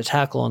wanted to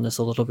tackle on this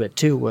a little bit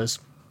too was,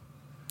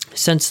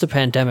 since the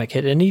pandemic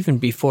hit, and even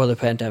before the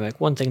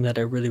pandemic, one thing that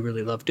I really,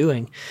 really love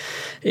doing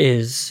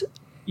is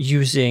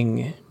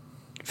using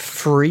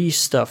free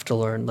stuff to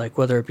learn, like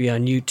whether it be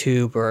on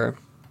YouTube or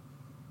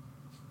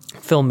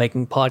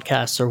filmmaking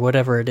podcasts or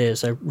whatever it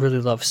is. I really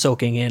love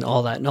soaking in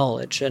all that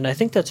knowledge. And I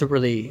think that's a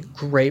really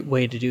great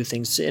way to do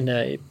things in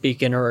a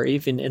beginner or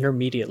even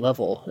intermediate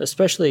level,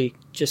 especially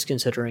just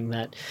considering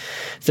that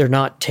they're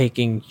not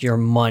taking your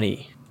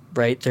money,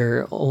 right?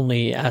 They're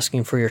only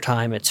asking for your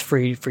time. It's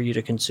free for you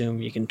to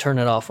consume. You can turn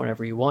it off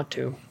whenever you want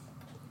to.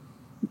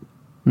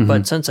 Mm-hmm.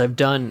 But since I've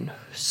done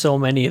so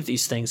many of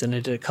these things, and I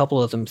did a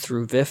couple of them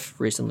through VIFF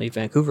recently,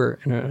 Vancouver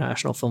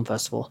International Film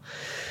Festival,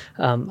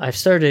 I've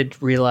started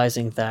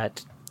realizing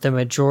that the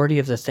majority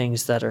of the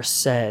things that are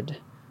said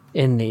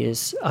in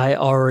these, I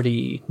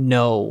already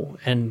know,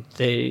 and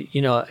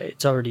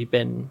it's already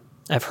been,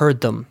 I've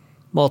heard them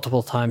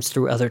multiple times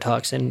through other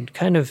talks and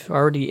kind of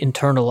already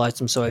internalized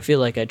them, so I feel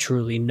like I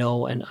truly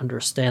know and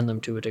understand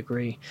them to a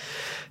degree.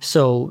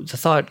 So the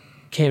thought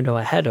came to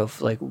my head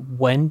of, like,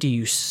 when do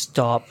you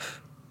stop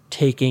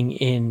taking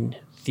in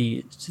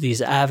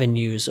these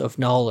avenues of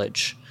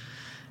knowledge?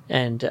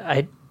 And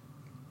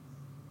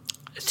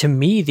to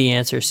me, the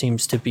answer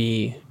seems to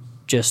be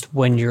just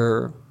when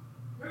you're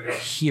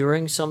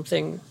hearing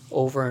something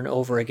over and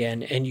over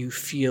again and you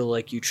feel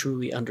like you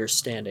truly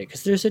understand it.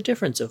 Because there's a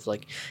difference of,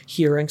 like,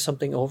 hearing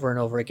something over and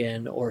over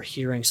again or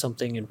hearing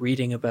something and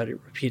reading about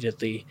it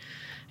repeatedly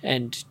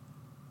and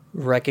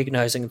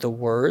recognizing the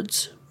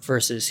words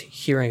versus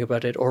hearing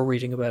about it or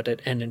reading about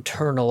it and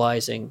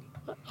internalizing,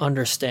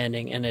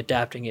 understanding, and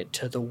adapting it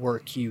to the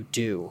work you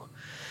do.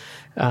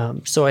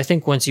 So I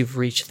think once you've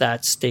reached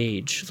that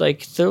stage,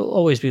 like, there'll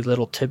always be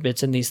little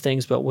tidbits in these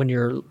things, but when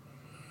you're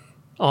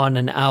on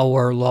an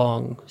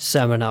hour-long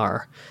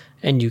seminar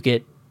and you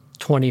get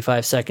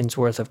 25 seconds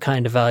worth of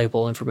kind of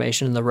valuable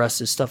information and the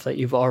rest is stuff that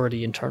you've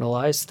already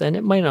internalized, then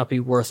it might not be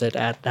worth it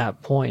at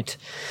that point.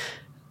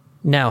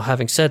 Now,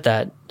 having said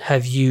that,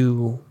 have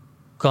you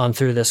gone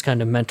through this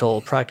kind of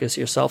mental practice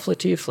yourself,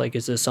 Latif? Like,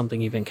 is this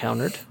something you've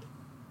encountered?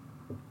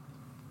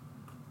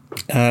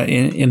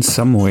 In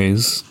some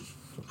ways,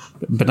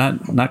 but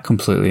not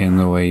completely in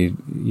the way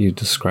you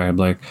described.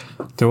 Like,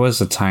 there was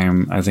a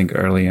time, I think,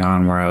 early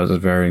on where I was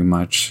very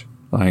much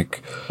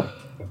like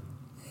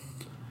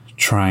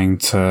trying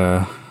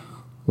to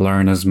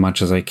learn as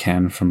much as I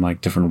can from,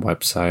 like, different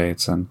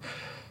websites and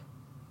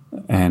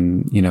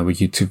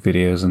YouTube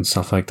videos and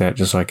stuff like that,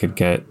 just so I could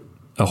get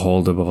a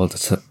hold of all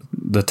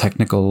the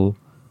technical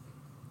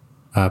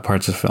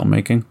parts of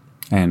filmmaking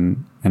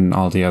and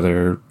all the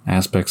other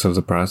aspects of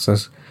the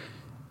process.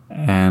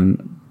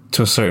 And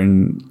to a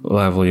certain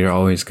level, you're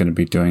always going to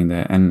be doing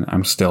that. And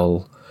I'm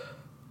still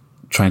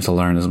trying to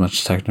learn as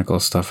much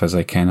technical stuff as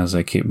I can as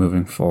I keep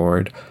moving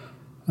forward.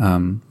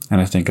 And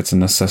I think it's a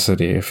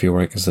necessity if you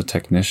work as a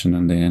technician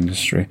in the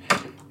industry.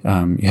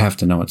 You have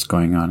to know what's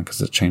going on because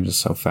it changes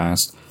so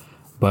fast.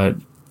 But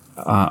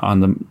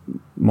on the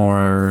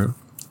more,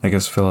 I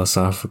guess,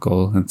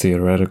 philosophical and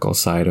theoretical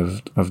side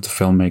of the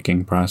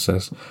filmmaking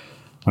process,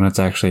 when it's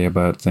actually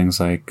about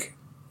things like,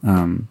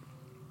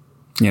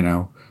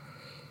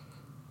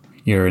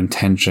 your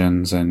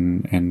intentions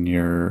and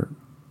your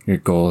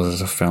goals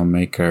as a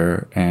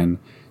filmmaker, and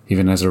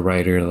even as a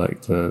writer,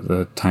 like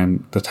the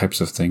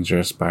types of things you're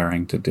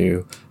aspiring to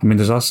do. I mean,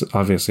 there's also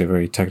obviously a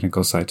very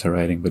technical side to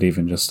writing, but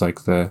even just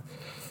like the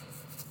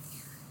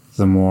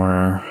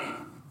more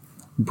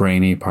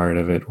brainy part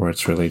of it, where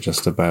it's really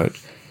just about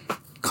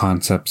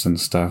concepts and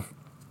stuff,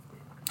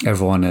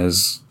 everyone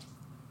is,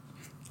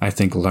 I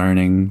think,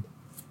 learning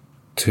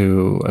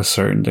to a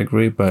certain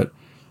degree, but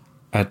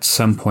at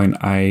some point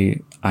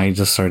I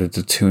just started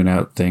to tune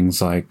out things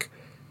like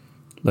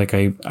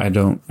I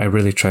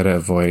really try to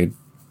avoid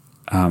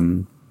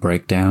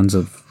breakdowns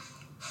of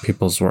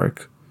people's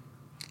work.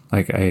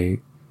 Like,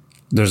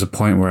 there's a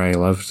point where I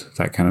loved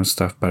that kind of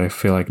stuff, but I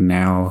feel like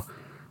now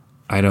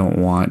I don't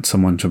want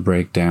someone to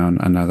break down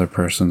another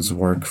person's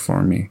work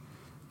for me.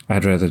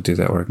 I'd rather do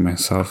that work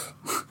myself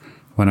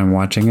when I'm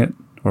watching it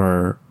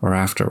or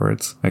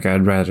afterwards. Like,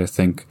 I'd rather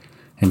think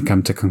and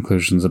come to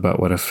conclusions about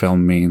what a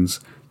film means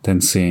than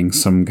seeing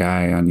some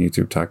guy on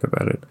YouTube talk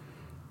about it.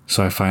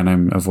 So I find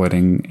I'm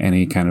avoiding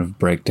any kind of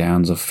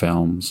breakdowns of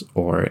films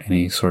or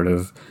any sort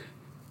of,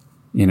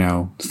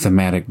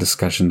 thematic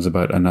discussions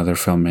about another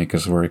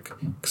filmmaker's work,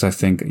 because I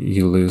think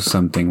you lose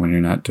something when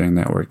you're not doing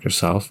that work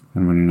yourself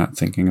and when you're not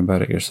thinking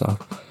about it yourself.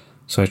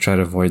 So I try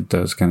to avoid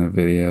those kind of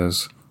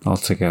videos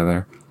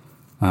altogether.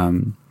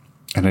 And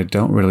I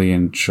don't really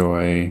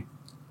enjoy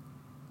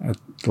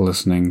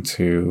listening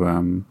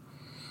to,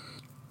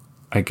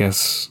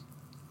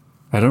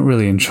 I don't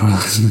really enjoy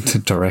listening to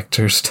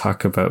directors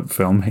talk about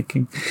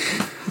filmmaking.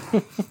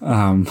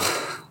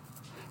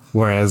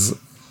 Whereas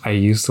I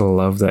used to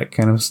love that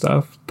kind of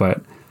stuff,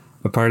 but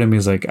a part of me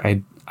is like,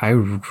 I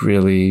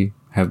really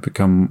have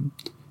become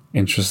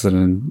interested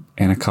in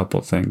a couple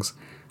things.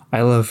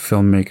 I love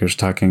filmmakers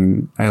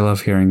talking. I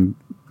love hearing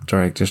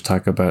directors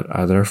talk about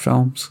other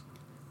films.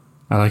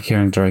 I like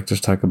hearing directors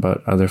talk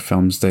about other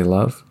films they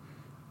love.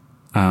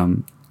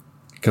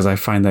 Because I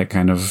find that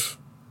kind of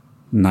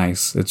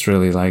nice. It's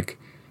really like,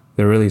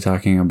 they're really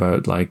talking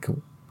about, like,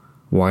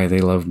 why they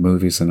love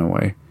movies in a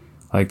way,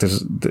 Like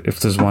if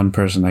there's one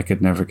person I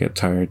could never get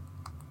tired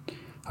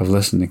of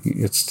listening,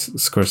 it's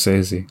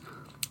Scorsese,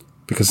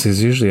 because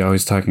he's usually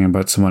always talking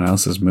about someone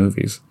else's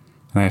movies,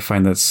 and I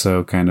find that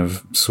so kind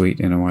of sweet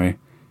in a way,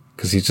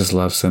 because he just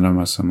loves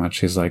cinema so much.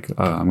 He's like,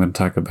 oh, I'm going to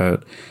talk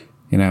about,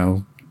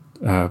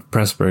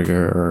 Pressburger,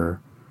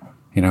 or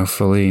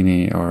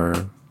Fellini,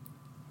 or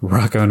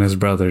Rocco and his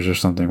brothers, or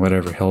something,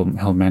 whatever.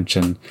 He'll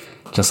mention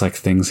just like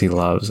things he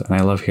loves, and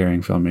I love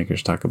hearing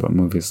filmmakers talk about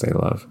movies they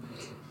love.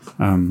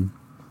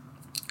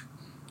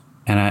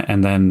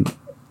 And then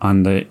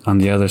on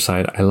the other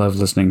side, I love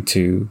listening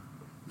to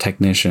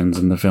technicians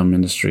in the film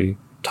industry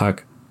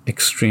talk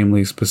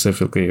extremely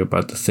specifically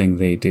about the thing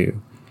they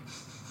do.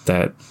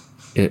 That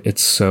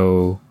it's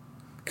so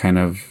kind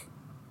of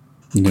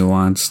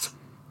nuanced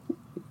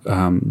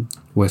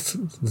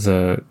with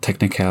the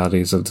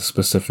technicalities of the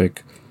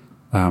specific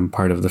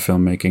part of the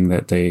filmmaking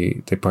that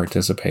they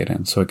participate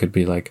in. So it could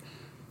be like,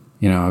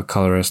 a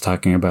colorist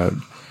talking about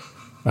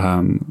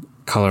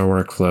color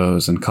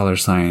workflows and color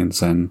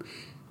science, and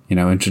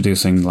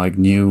introducing like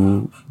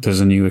there's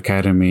a new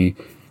Academy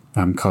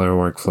color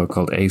workflow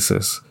called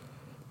ACES,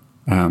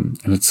 and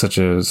it's such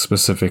a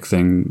specific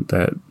thing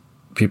that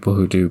people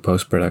who do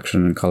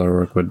post-production and color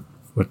work would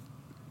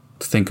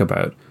think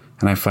about,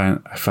 and I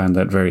find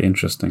that very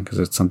interesting, because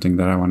it's something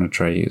that I want to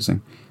try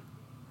using,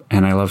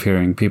 and I love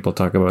hearing people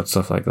talk about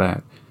stuff like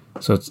that.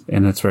 So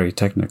it's very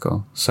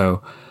technical.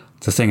 So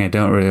the thing I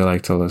don't really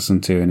like to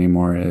listen to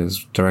anymore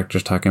is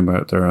directors talking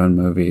about their own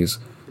movies,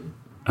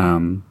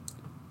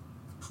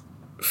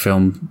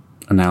 film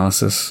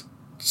analysis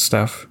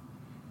stuff,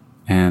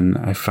 and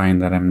I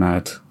find that I'm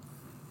not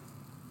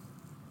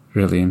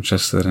really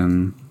interested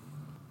in,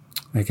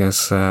 I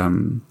guess,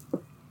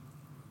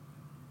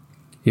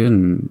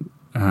 even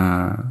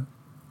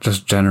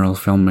just general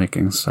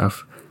filmmaking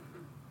stuff.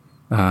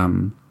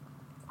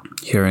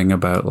 Hearing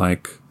about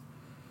like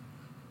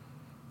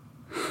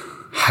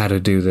how to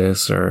do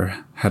this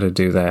or how to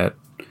do that.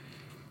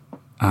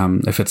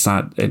 If it's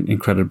not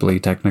incredibly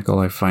technical,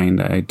 I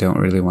find I don't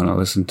really want to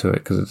listen to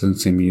it, because it doesn't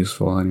seem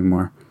useful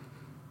anymore.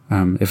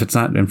 If it's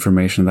not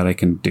information that I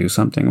can do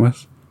something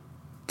with,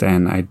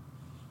 then I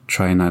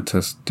try not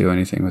to do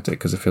anything with it,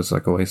 because it feels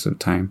like a waste of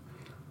time.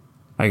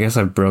 I guess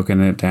I've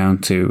broken it down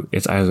to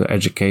it's either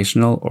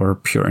educational or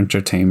pure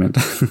entertainment.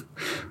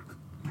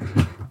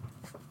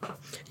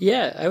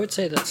 Yeah, I would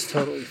say that's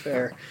totally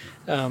fair.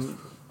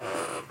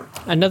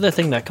 Another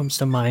thing that comes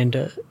to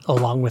mind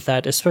along with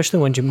that, especially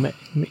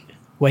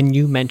when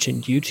you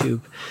mentioned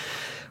YouTube,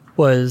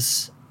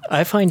 was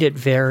I find it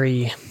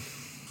very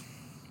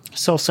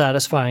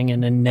self-satisfying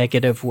in a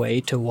negative way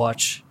to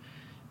watch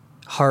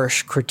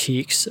harsh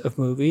critiques of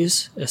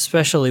movies,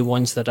 especially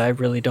ones that I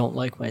really don't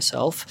like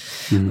myself.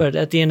 Mm-hmm. But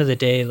at the end of the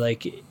day,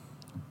 like,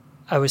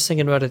 I was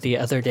thinking about it the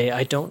other day,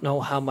 I don't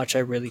know how much I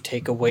really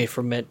take away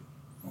from it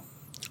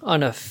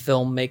on a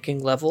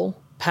filmmaking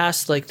level,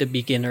 past like the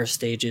beginner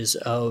stages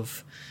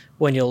of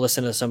when you'll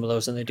listen to some of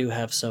those and they do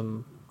have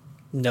some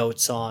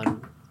notes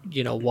on,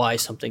 why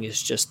something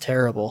is just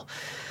terrible.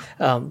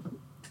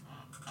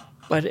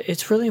 But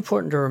it's really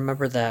important to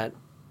remember that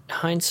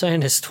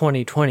hindsight is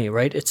 20/20,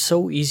 right? It's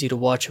so easy to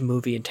watch a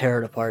movie and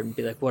tear it apart and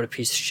be like, what a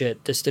piece of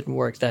shit. This didn't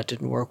work. That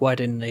didn't work. Why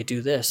didn't they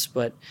do this?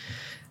 But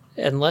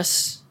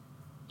unless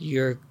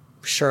you're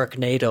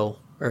Sharknado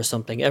or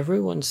something,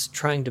 everyone's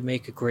trying to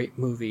make a great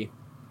movie.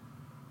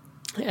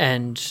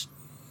 And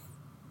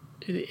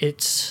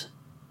it's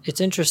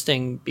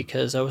interesting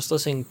because I was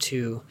listening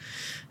to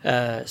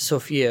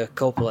Sofia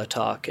Coppola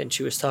talk, and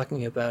she was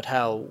talking about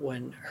how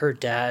when her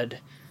dad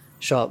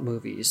shot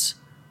movies,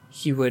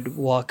 he would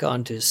walk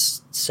onto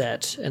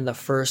set, and the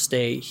first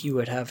day he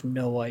would have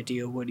no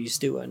idea what he's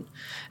doing.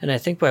 And I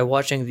think by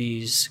watching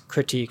these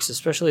critiques,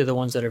 especially the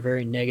ones that are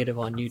very negative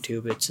on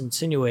YouTube, it's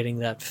insinuating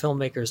that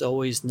filmmakers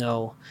always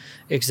know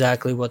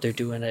exactly what they're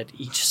doing at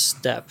each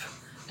step.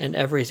 And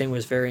everything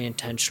was very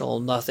intentional.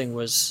 Nothing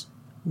was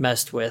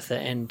messed with,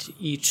 and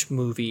each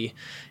movie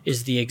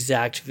is the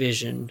exact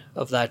vision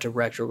of that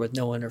director with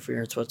no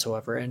interference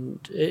whatsoever. And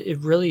it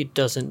really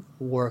doesn't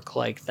work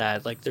like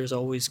that. Like, there's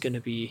always going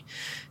to be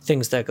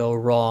things that go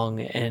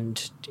wrong,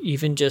 and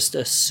even just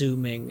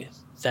assuming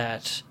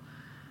that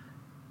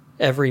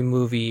every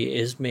movie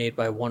is made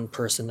by one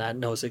person that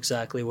knows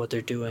exactly what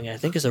they're doing, I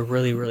think is a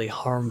really, really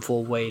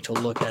harmful way to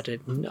look at it.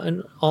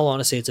 In all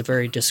honesty, it's a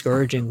very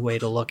discouraging way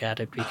to look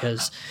at it,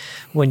 because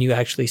when you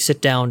actually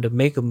sit down to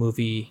make a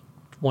movie,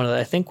 one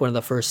of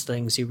the first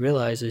things you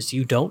realize is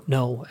you don't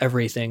know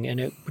everything, and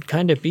it would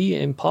kind of be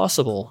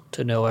impossible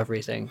to know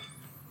everything.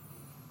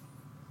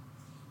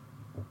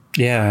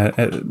 Yeah,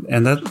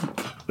 and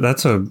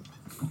that's I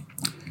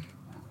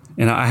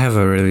have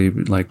a really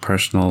like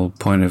personal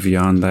point of view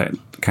on that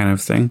kind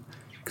of thing,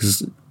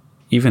 because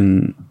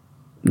even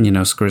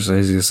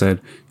Scorsese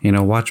said,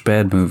 watch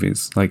bad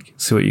movies, like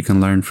see what you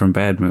can learn from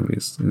bad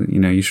movies.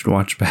 You should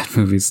watch bad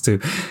movies too.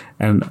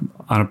 And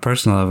on a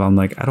personal level, I'm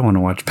like, I don't want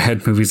to watch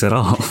bad movies at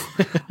all.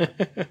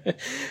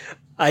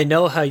 I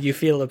know how you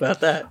feel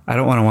about that. I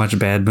don't want to watch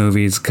bad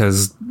movies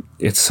because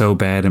it's so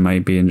bad it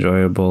might be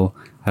enjoyable.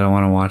 I don't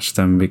want to watch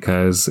them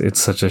because it's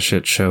such a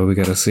shit show. We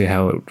got to see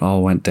how it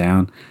all went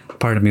down.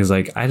 Part of me is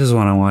like, I just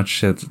want to watch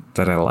shit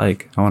that I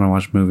like. I want to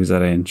watch movies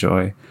that I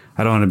enjoy.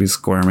 I don't want to be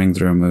squirming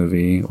through a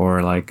movie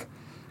or like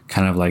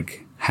kind of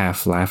like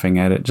half laughing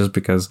at it just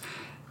because,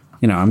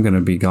 you know, I'm going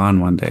to be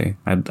gone one day.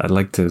 I'd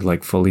like to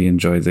like fully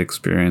enjoy the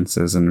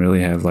experiences and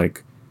really have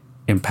like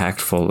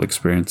impactful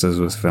experiences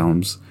with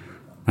films.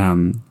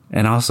 And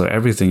also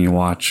everything you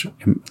watch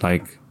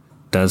like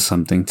does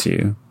something to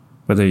you,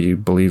 whether you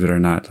believe it or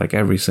not. Like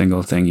every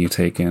single thing you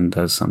take in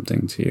does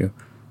something to you,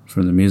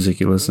 from the music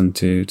you listen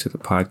to the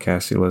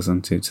podcasts you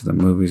listen to the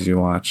movies you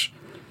watch.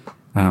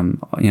 You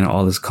know,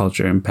 all this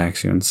culture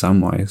impacts you in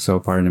some way. So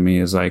part of me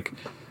is like,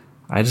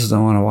 I just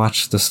don't want to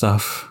watch the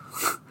stuff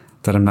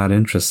that I'm not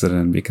interested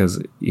in,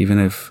 because even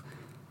if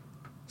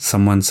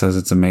someone says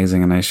it's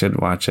amazing and I should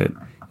watch it,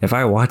 if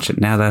I watch it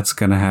now, that's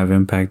going to have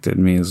impacted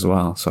me as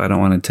well. So I don't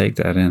want to take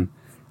that in.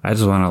 I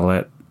just want to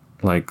let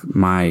like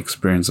my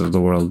experience of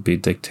the world be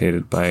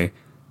dictated by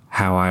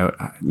how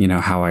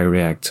I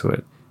react to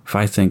it. If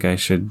I think I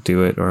should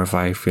do it, or if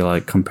I feel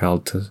like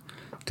compelled to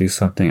do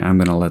something, I'm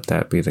going to let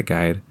that be the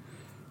guide.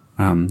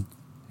 And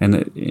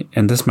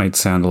this might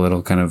sound a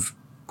little kind of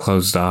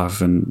closed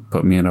off and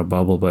put me in a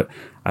bubble, but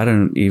I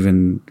don't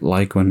even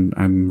like when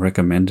I'm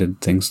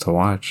recommended things to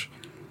watch.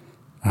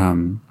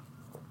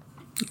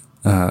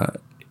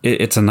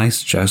 It's a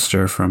nice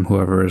gesture from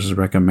whoever is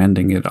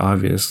recommending it,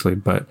 obviously,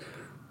 but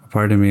a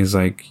part of me is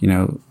like, you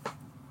know,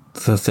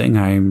 the thing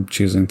I'm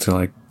choosing to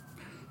like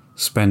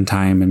spend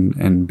time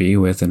and be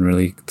with and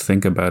really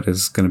think about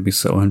is going to be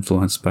so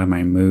influenced by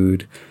my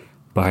mood,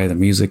 by the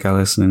music I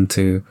listen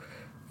to,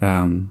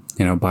 you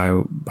know,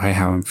 by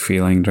how I'm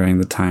feeling during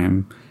the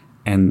time.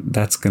 And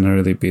that's going to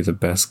really be the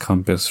best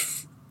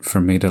compass for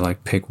me to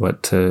like pick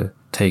what to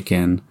take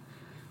in.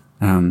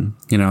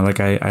 You know, like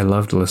I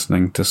loved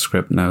listening to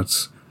Script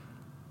Notes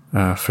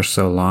for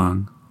so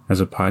long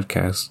as a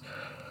podcast,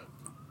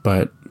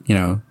 but you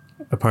know,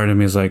 a part of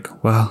me is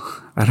like,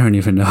 well, I don't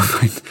even know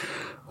if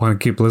I want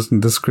to keep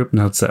listening to Script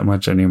Notes that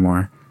much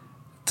anymore.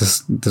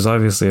 There's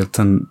obviously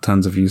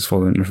tons of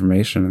useful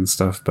information and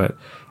stuff, but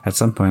at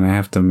some point I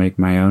have to make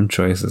my own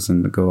choices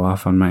and to go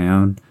off on my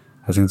own.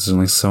 I think there's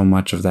only so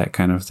much of that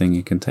kind of thing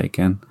you can take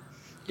in.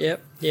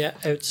 Yep. Yeah,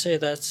 I would say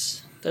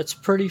that's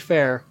pretty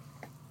fair.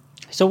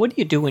 So what do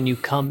you do when you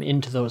come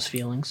into those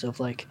feelings of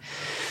like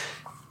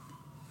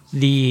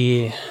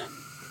the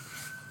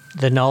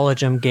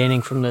knowledge I'm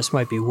gaining from this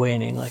might be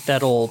waning, like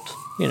that old,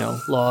 you know,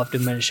 law of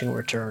diminishing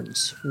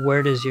returns?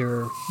 Where does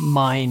your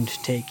mind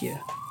take you?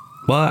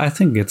 Well, I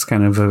think it's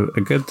kind of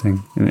a good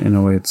thing in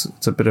a way.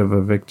 It's a bit of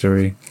a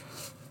victory.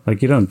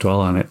 Like you don't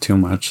dwell on it too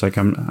much. Like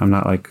I'm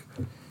not like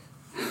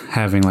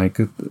having like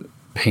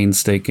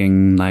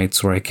painstaking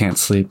nights where I can't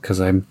sleep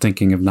because I'm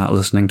thinking of not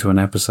listening to an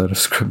episode of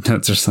Script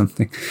Notes or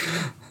something.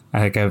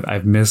 Like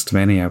I've missed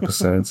many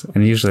episodes,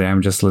 and usually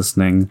I'm just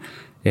listening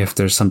if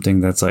there's something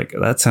that's like,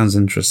 that sounds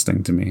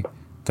interesting to me,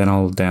 then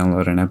I'll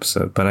download an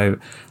episode. But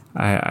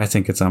I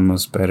think it's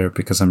almost better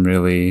because I'm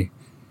really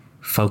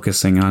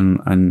focusing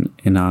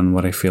on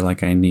what I feel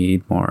like I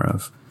need more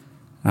of,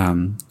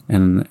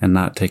 and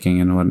not taking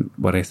in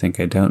what I think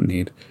I don't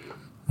need.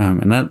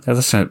 And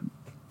that's not,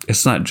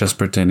 it's not just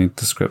pertaining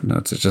to Script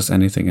Notes, it's just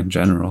anything in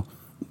general.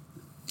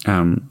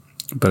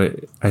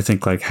 But I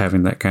think like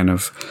having that kind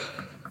of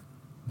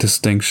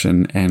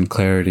distinction and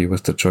clarity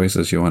with the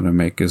choices you want to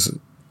make is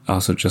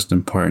also just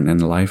important in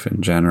life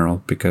in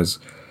general, because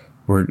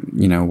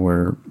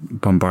we're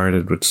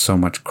bombarded with so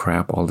much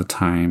crap all the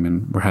time,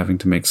 and we're having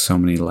to make so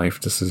many life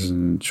decisions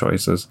and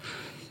choices,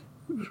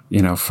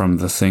 you know, from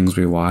the things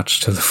we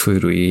watch to the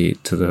food we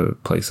eat to the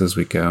places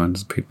we go and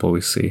the people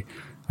we see.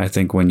 I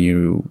think when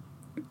you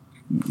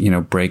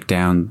break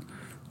down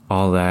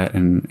all that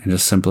and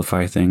just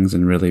simplify things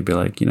and really be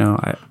like, you know,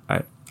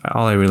 I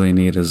all I really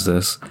need is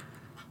this,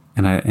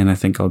 and I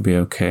think I'll be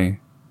okay.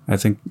 I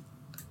think,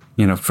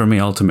 you know, for me,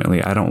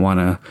 ultimately, I don't want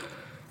to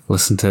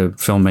listen to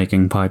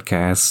filmmaking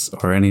podcasts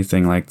or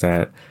anything like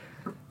that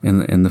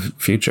in the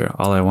future.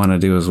 All I want to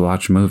do is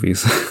watch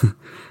movies.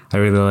 I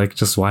really like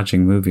just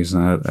watching movies,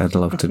 and I'd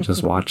love to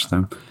just watch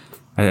them.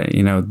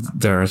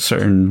 There are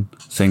certain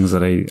things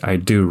that I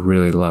do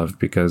really love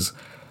because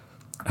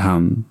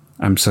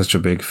I'm such a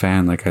big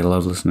fan. Like, I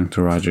love listening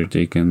to Roger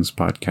Deakins'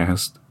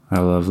 podcast. I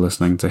love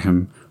listening to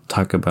him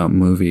talk about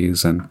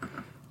movies and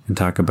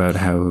talk about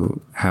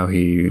how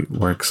he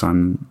works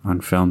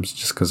on films,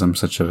 just because I'm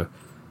such a,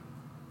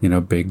 you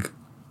know, big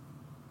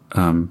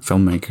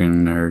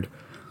filmmaking nerd.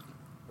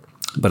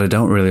 But I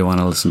don't really want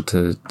to listen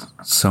to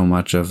so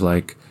much of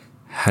like,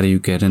 how do you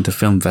get into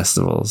film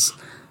festivals?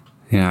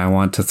 You know, I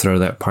want to throw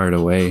that part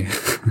away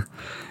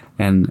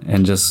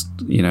and just,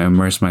 you know,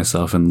 immerse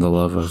myself in the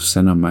love of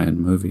cinema and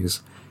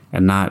movies,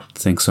 and not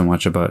think so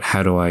much about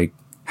how do I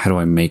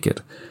make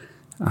it,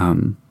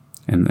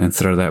 and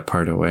throw that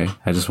part away.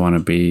 I just want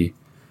to be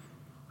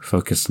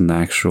focused on the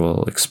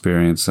actual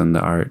experience and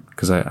the art,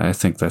 because I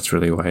think that's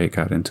really why I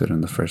got into it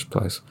in the first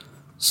place.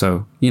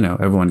 So, you know,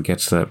 everyone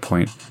gets to that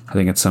point. I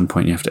think at some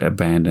point you have to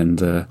abandon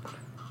the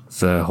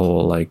the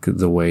whole like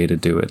the way to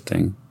do it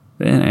thing.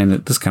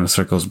 This kind of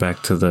circles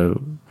back to the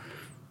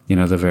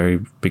the very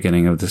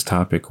beginning of this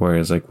topic, where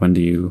it's like, when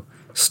do you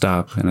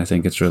stop? And I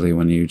think it's really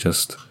when you're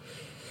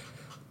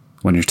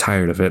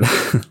tired of it.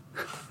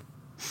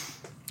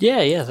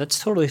 Yeah, that's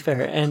totally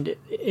fair. And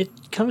it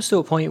comes to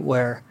a point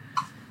where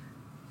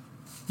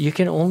you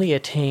can only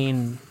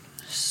attain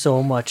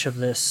so much of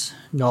this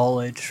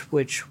knowledge,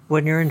 which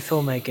when you're in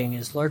filmmaking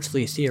is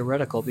largely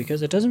theoretical,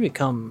 because it doesn't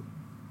become,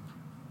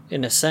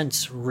 in a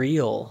sense,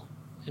 real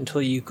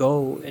until you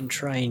go and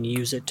try and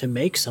use it to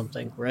make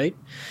something, right?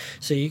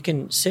 So you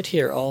can sit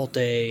here all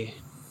day,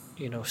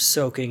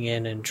 soaking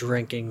in and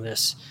drinking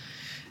this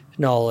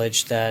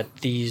knowledge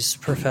that these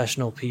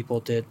professional people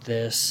did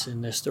this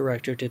and this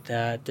director did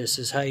that, this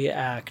is how you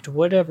act,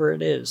 whatever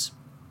it is.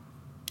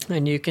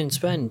 And you can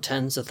spend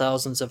tens of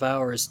thousands of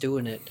hours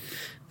doing it.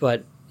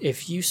 But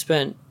if you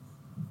spent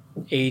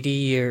 80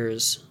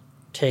 years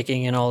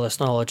taking in all this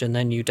knowledge and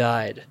then you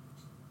died,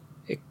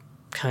 it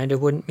kind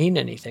of wouldn't mean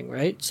anything,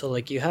 right? So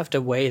like, you have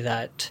to weigh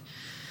that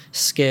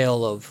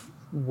scale of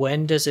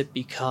when does that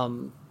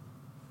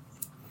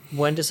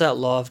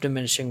law of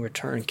diminishing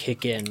return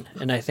kick in?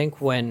 And I think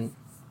when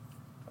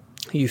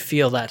you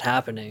feel that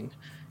happening,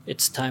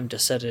 it's time to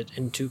set it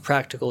into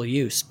practical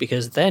use,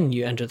 because then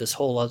you enter this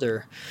whole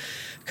other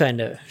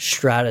kind of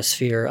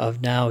stratosphere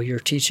of now you're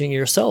teaching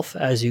yourself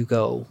as you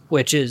go,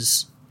 which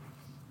is,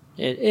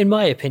 in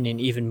my opinion,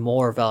 even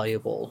more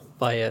valuable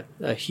by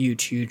a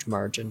huge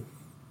margin.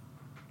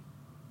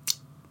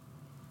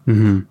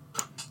 Mm-hmm.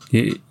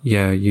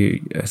 Yeah,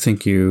 I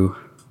think if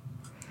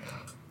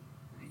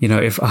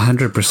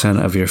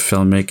 100% of your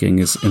filmmaking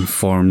is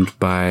informed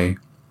by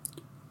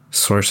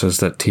sources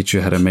that teach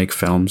you how to make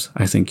films,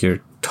 I think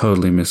you're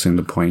totally missing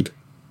the point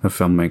of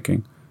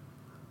filmmaking.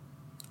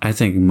 I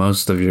think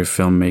most of your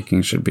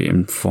filmmaking should be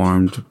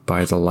informed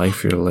by the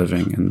life you're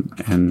living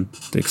and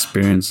the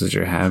experiences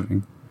you're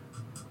having.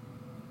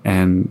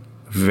 And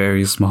a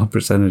very small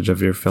percentage of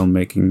your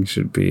filmmaking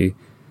should be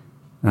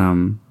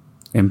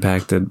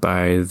impacted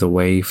by the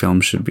way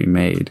film should be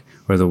made,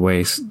 or the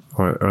way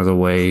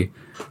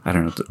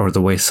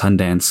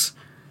Sundance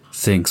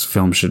thinks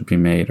film should be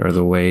made, or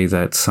the way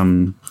that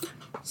some,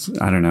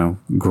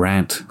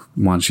 grant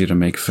wants you to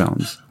make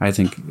films. I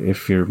think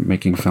if you're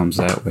making films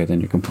that way,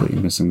 then you're completely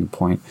missing the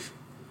point.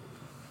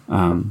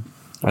 I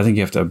think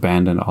you have to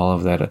abandon all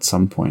of that at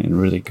some point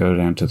and really go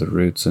down to the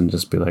roots and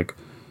just be like,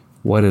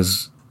 what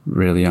is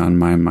really on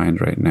my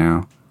mind right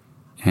now?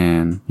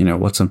 And,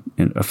 what's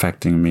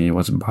affecting me?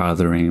 What's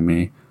bothering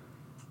me?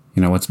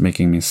 What's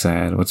making me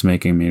sad? What's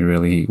making me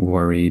really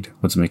worried?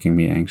 What's making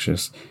me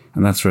anxious?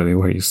 And that's really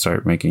where you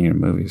start making your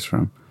movies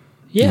from.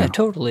 Yeah,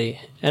 totally.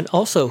 And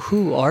also,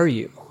 who are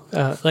you?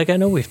 I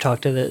know we've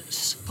talked to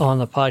this on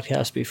the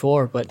podcast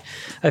before, but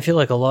I feel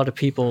like a lot of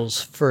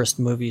people's first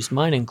movies,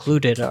 mine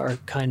included, are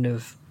kind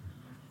of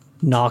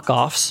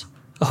knockoffs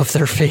of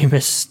their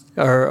famous,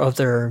 or of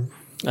their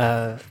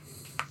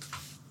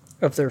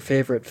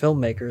favorite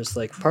filmmakers.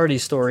 Like Party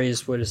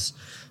Stories was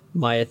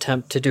my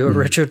attempt to do a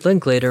Richard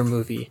Linklater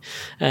movie.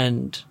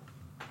 And,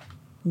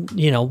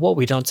 What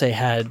We Don't Say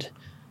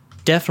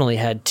definitely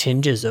had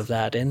tinges of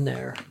that in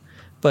there.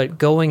 But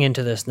going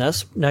into this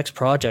next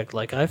project,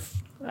 I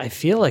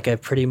feel like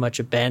I've pretty much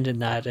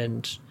abandoned that,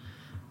 and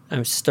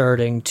I'm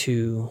starting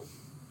to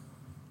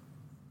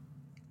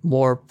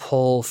more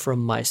pull from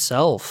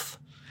myself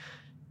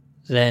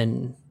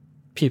than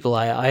people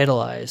I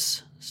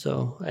idolize.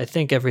 So I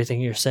think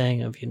everything you're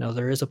saying of,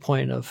 there is a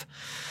point of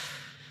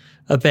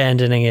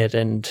abandoning it,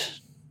 and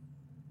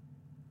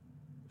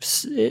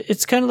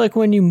it's kind of like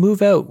when you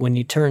move out, when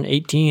you turn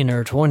 18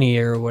 or 20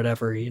 or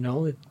whatever,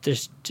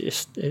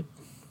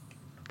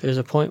 there's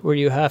a point where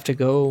you have to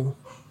go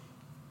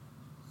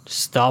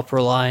stop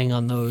relying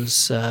on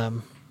those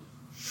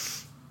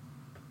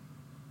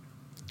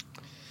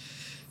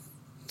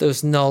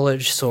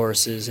knowledge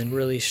sources and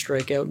really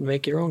strike out and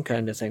make your own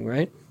kind of thing,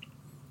 right?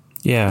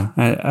 Yeah,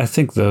 I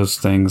think those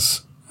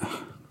things,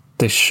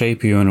 they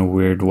shape you in a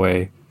weird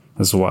way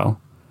as well.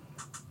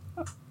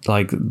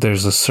 Like,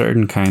 there's a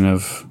certain kind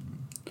of,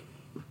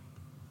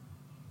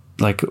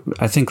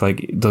 I think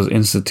those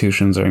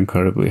institutions are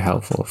incredibly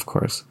helpful, of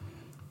course.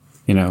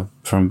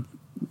 From,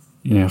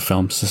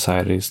 film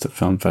societies to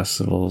film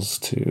festivals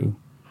to,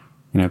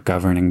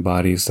 governing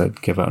bodies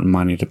that give out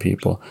money to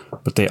people.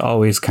 But they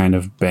always kind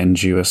of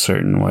bend you a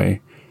certain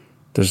way.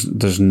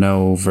 There's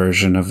no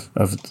version of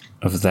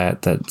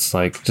that that's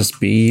like, just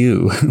be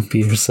you, be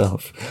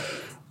yourself.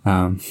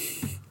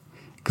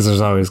 Because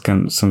there's always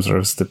kind of some sort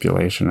of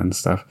stipulation and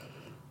stuff.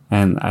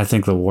 And I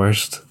think the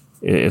worst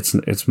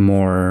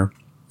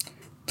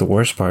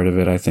part of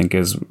it, I think,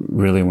 is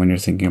really when you're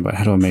thinking about,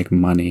 how do I make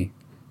money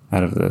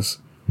out of this?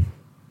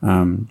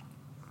 And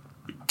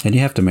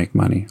you have to make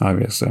money,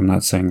 obviously. I'm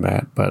not saying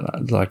that, but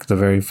the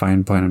very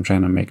fine point I'm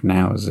trying to make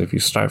now is, if you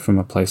start from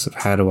a place of,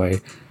 how do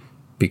I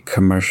be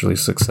commercially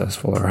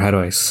successful, or how do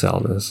I sell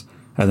this?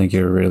 I think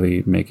you're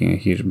really making a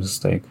huge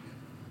mistake.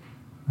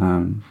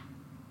 No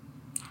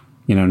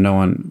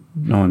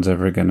one's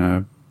ever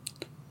gonna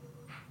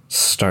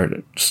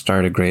start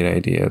a great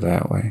idea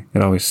that way.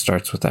 It always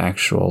starts with the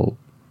actual,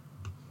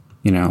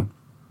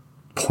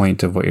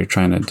 point of what you're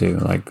trying to do,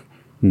 like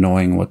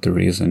knowing what the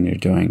reason you're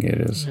doing it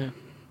is. Yeah.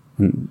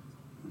 And,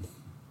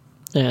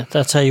 yeah,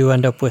 that's how you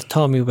end up with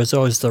Tommy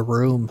Wiseau's The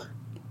Room.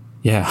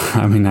 yeah,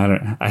 I mean,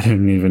 I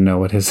didn't even know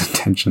what his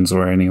intentions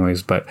were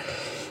anyways, but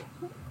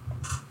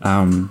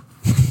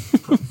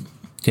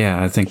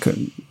yeah, I think,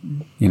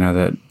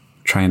 that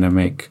trying to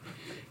make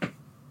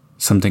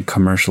something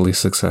commercially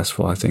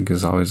successful, I think,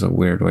 is always a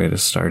weird way to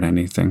start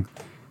anything.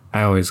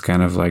 I always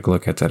kind of like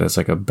look at that as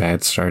like a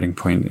bad starting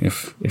point.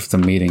 If the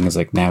meeting is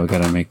like, now we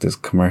got to make this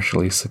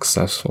commercially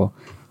successful,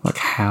 like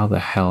how the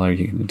hell are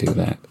you going to do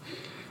that?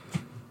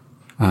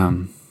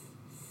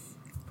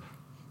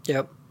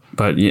 Yep.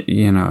 But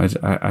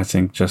I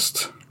think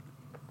just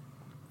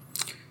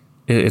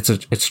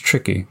it's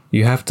tricky.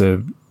 You have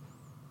to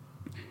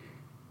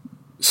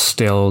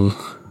still.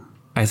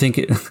 I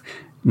think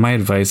my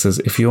advice is,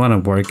 if you want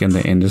to work in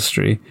the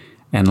industry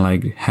and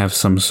like have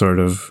some sort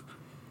of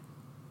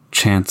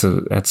chance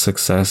at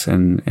success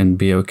and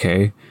be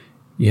okay,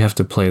 you have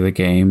to play the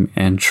game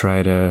and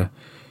try to,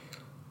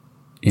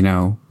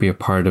 be a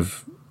part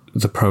of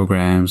the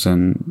programs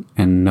and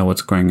know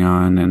what's going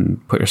on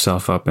and put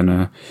yourself up in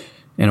a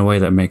way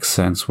that makes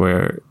sense,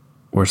 where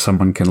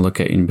someone can look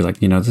at you and be like,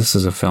 this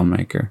is a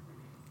filmmaker.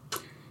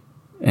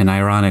 And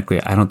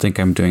ironically, I don't think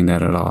I'm doing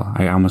that at all.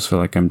 I almost feel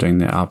like I'm doing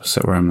the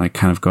opposite, where I'm like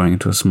kind of going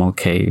into a small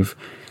cave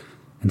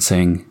and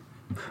saying,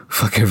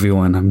 fuck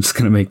everyone, I'm just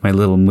going to make my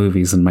little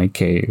movies in my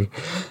cave.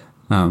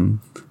 And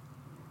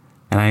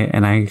I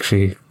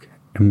actually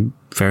am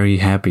very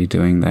happy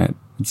doing that.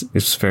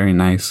 It's very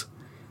nice.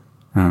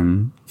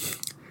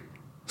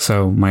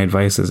 So my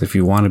advice is, if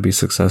you want to be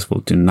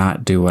successful, do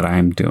not do what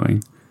I'm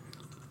doing.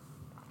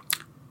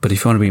 But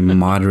if you want to be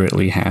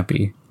moderately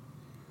happy,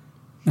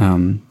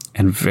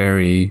 and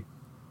very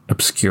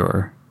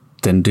obscure,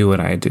 then do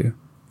what I do,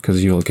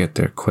 because you'll get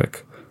there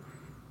quick.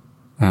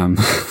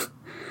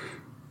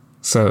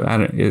 So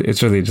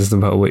it's really just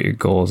about what your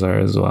goals are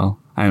as well.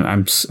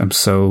 I'm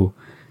so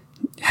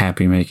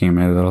happy making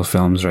my little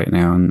films right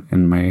now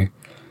in my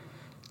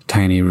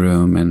tiny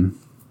room and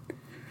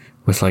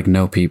with like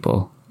no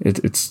people.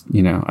 It's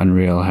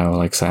unreal how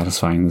like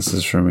satisfying this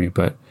is for me.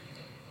 But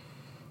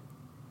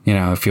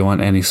if you want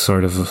any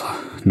sort of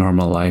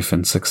normal life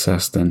and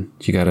success, then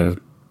you got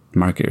to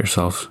market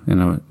yourself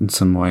in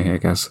some way, I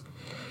guess.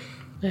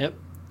 Yep.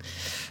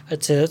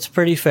 I'd say that's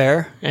pretty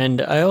fair.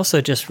 And I also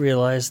just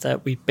realized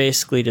that we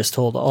basically just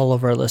told all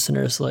of our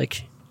listeners,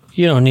 like,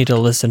 you don't need to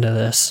listen to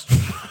this.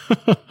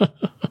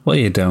 Well,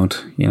 you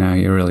don't. You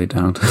really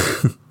don't.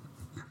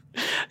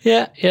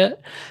 Yeah.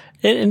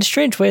 In a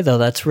strange way, though,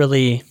 that's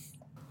really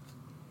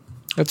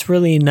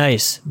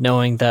nice,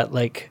 knowing that,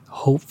 like,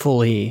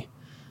 hopefully,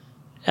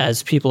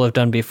 as people have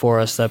done before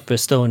us that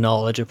bestow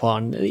knowledge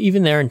upon,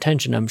 even their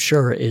intention, I'm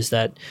sure, is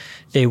that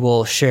they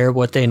will share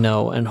what they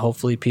know, and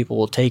hopefully people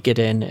will take it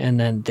in, and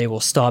then they will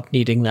stop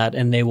needing that,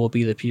 and they will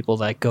be the people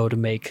that go to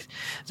make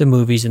the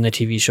movies and the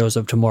TV shows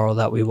of tomorrow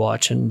that we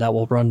watch, and that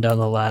will run down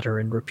the ladder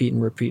and repeat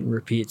and repeat and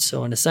repeat.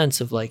 So in a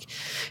sense of like,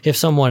 if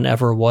someone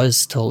ever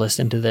was to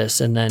listen to this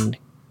and then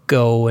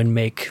go and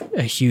make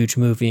a huge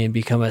movie and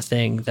become a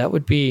thing, that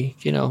would be,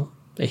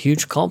 a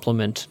huge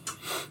compliment.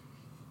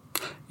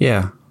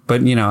 Yeah.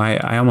 But,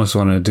 I almost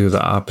want to do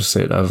the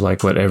opposite of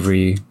like what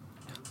every,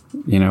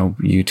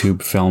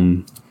 YouTube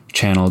film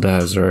channel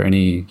does, or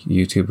any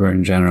YouTuber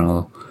in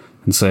general,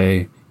 and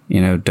say,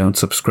 don't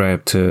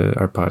subscribe to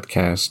our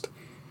podcast.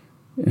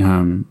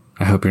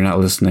 I hope you're not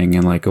listening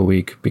in like a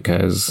week,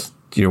 because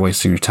you're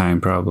wasting your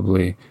time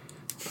probably.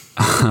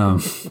 You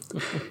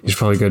should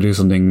probably go do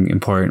something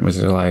important with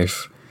your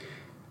life.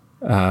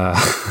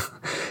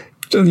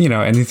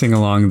 Anything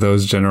along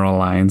those general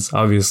lines.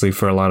 Obviously,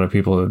 for a lot of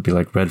people, it would be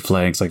like red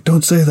flags, like,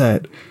 don't say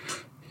that.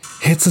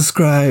 Hit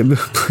subscribe.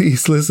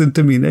 Please listen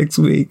to me next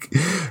week.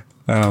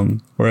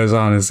 Whereas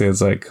honestly, it's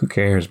like, who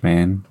cares,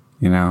 man?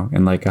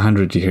 In like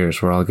 100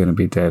 years, we're all going to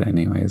be dead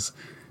anyways.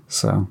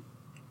 So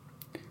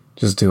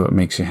just do what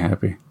makes you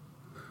happy.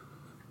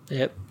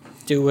 Yep.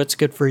 Do what's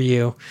good for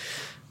you.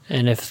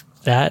 And if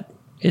that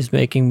is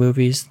making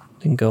movies,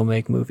 then go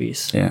make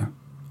movies. Yeah.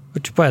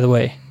 Which, by the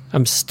way,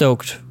 I'm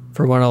stoked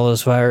for when all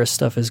this virus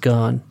stuff is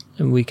gone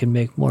and we can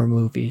make more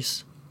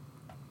movies.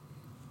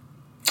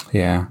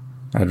 Yeah,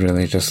 I'd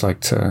really just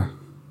like to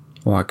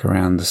walk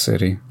around the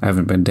city. I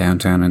haven't been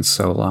downtown in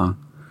so long.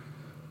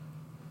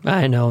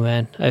 I know,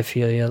 man. I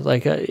feel you.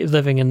 Like,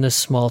 living in this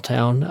small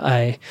town,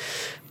 I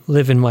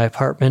live in my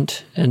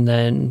apartment and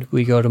then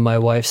we go to my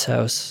wife's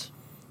house.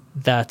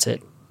 That's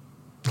it.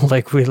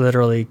 Like, we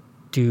literally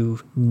do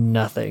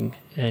nothing.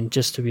 And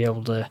just to be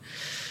able to,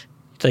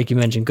 like you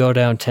mentioned, go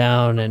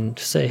downtown and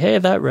say, hey,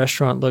 that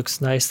restaurant looks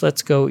nice,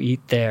 let's go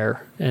eat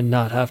there, and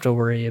not have to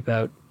worry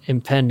about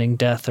impending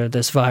death or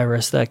this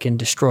virus that can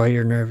destroy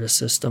your nervous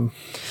system.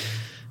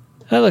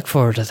 I look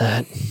forward to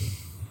that.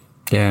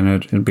 Yeah,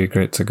 and it'd be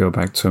great to go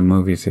back to a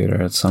movie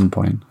theater at some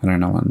point. I don't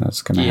know when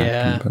that's going to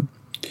happen.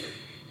 But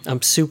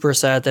I'm super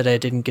sad that I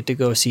didn't get to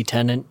go see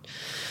Tenet.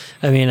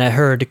 I mean, I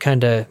heard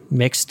kind of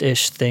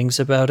mixed-ish things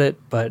about it,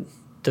 but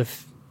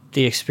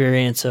the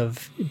experience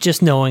of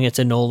just knowing it's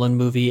a Nolan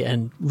movie,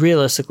 and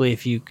realistically,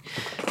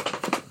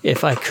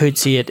 if I could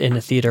see it in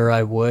a theater,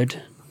 I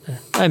would.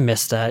 I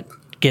miss that.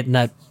 Getting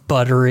that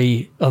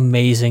buttery,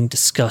 amazing,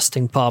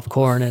 disgusting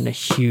popcorn and a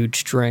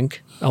huge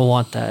drink. I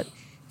want that.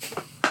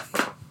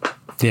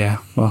 Yeah,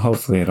 well,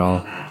 hopefully it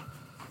all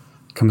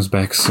comes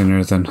back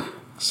sooner than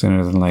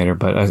later.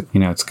 But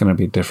it's going to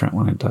be different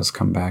when it does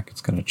come back. It's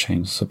going to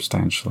change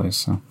substantially.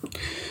 So,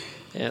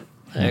 yeah,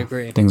 I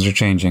agree. Things are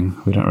changing.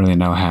 We don't really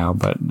know how,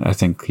 but I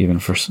think even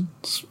for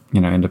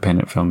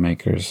independent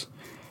filmmakers,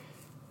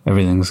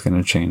 everything's going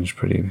to change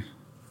pretty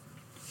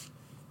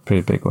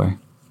big way.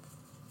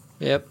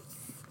 Yep,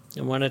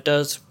 and when it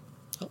does,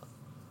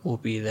 we'll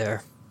be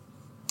there.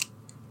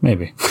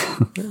 Maybe.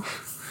 Yeah.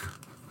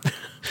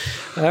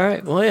 All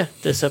right. Well, yeah,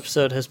 this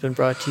episode has been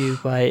brought to you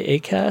by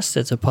Acast.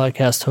 It's a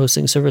podcast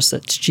hosting service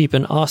that's cheap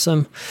and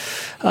awesome.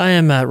 I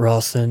am Matt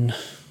Ralston.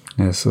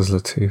 This is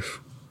Latif.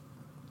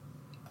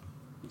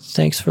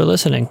 Thanks for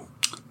listening.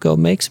 Go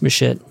make some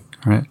shit.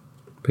 All right.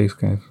 Peace,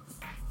 guys.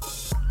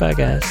 Bye,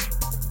 guys.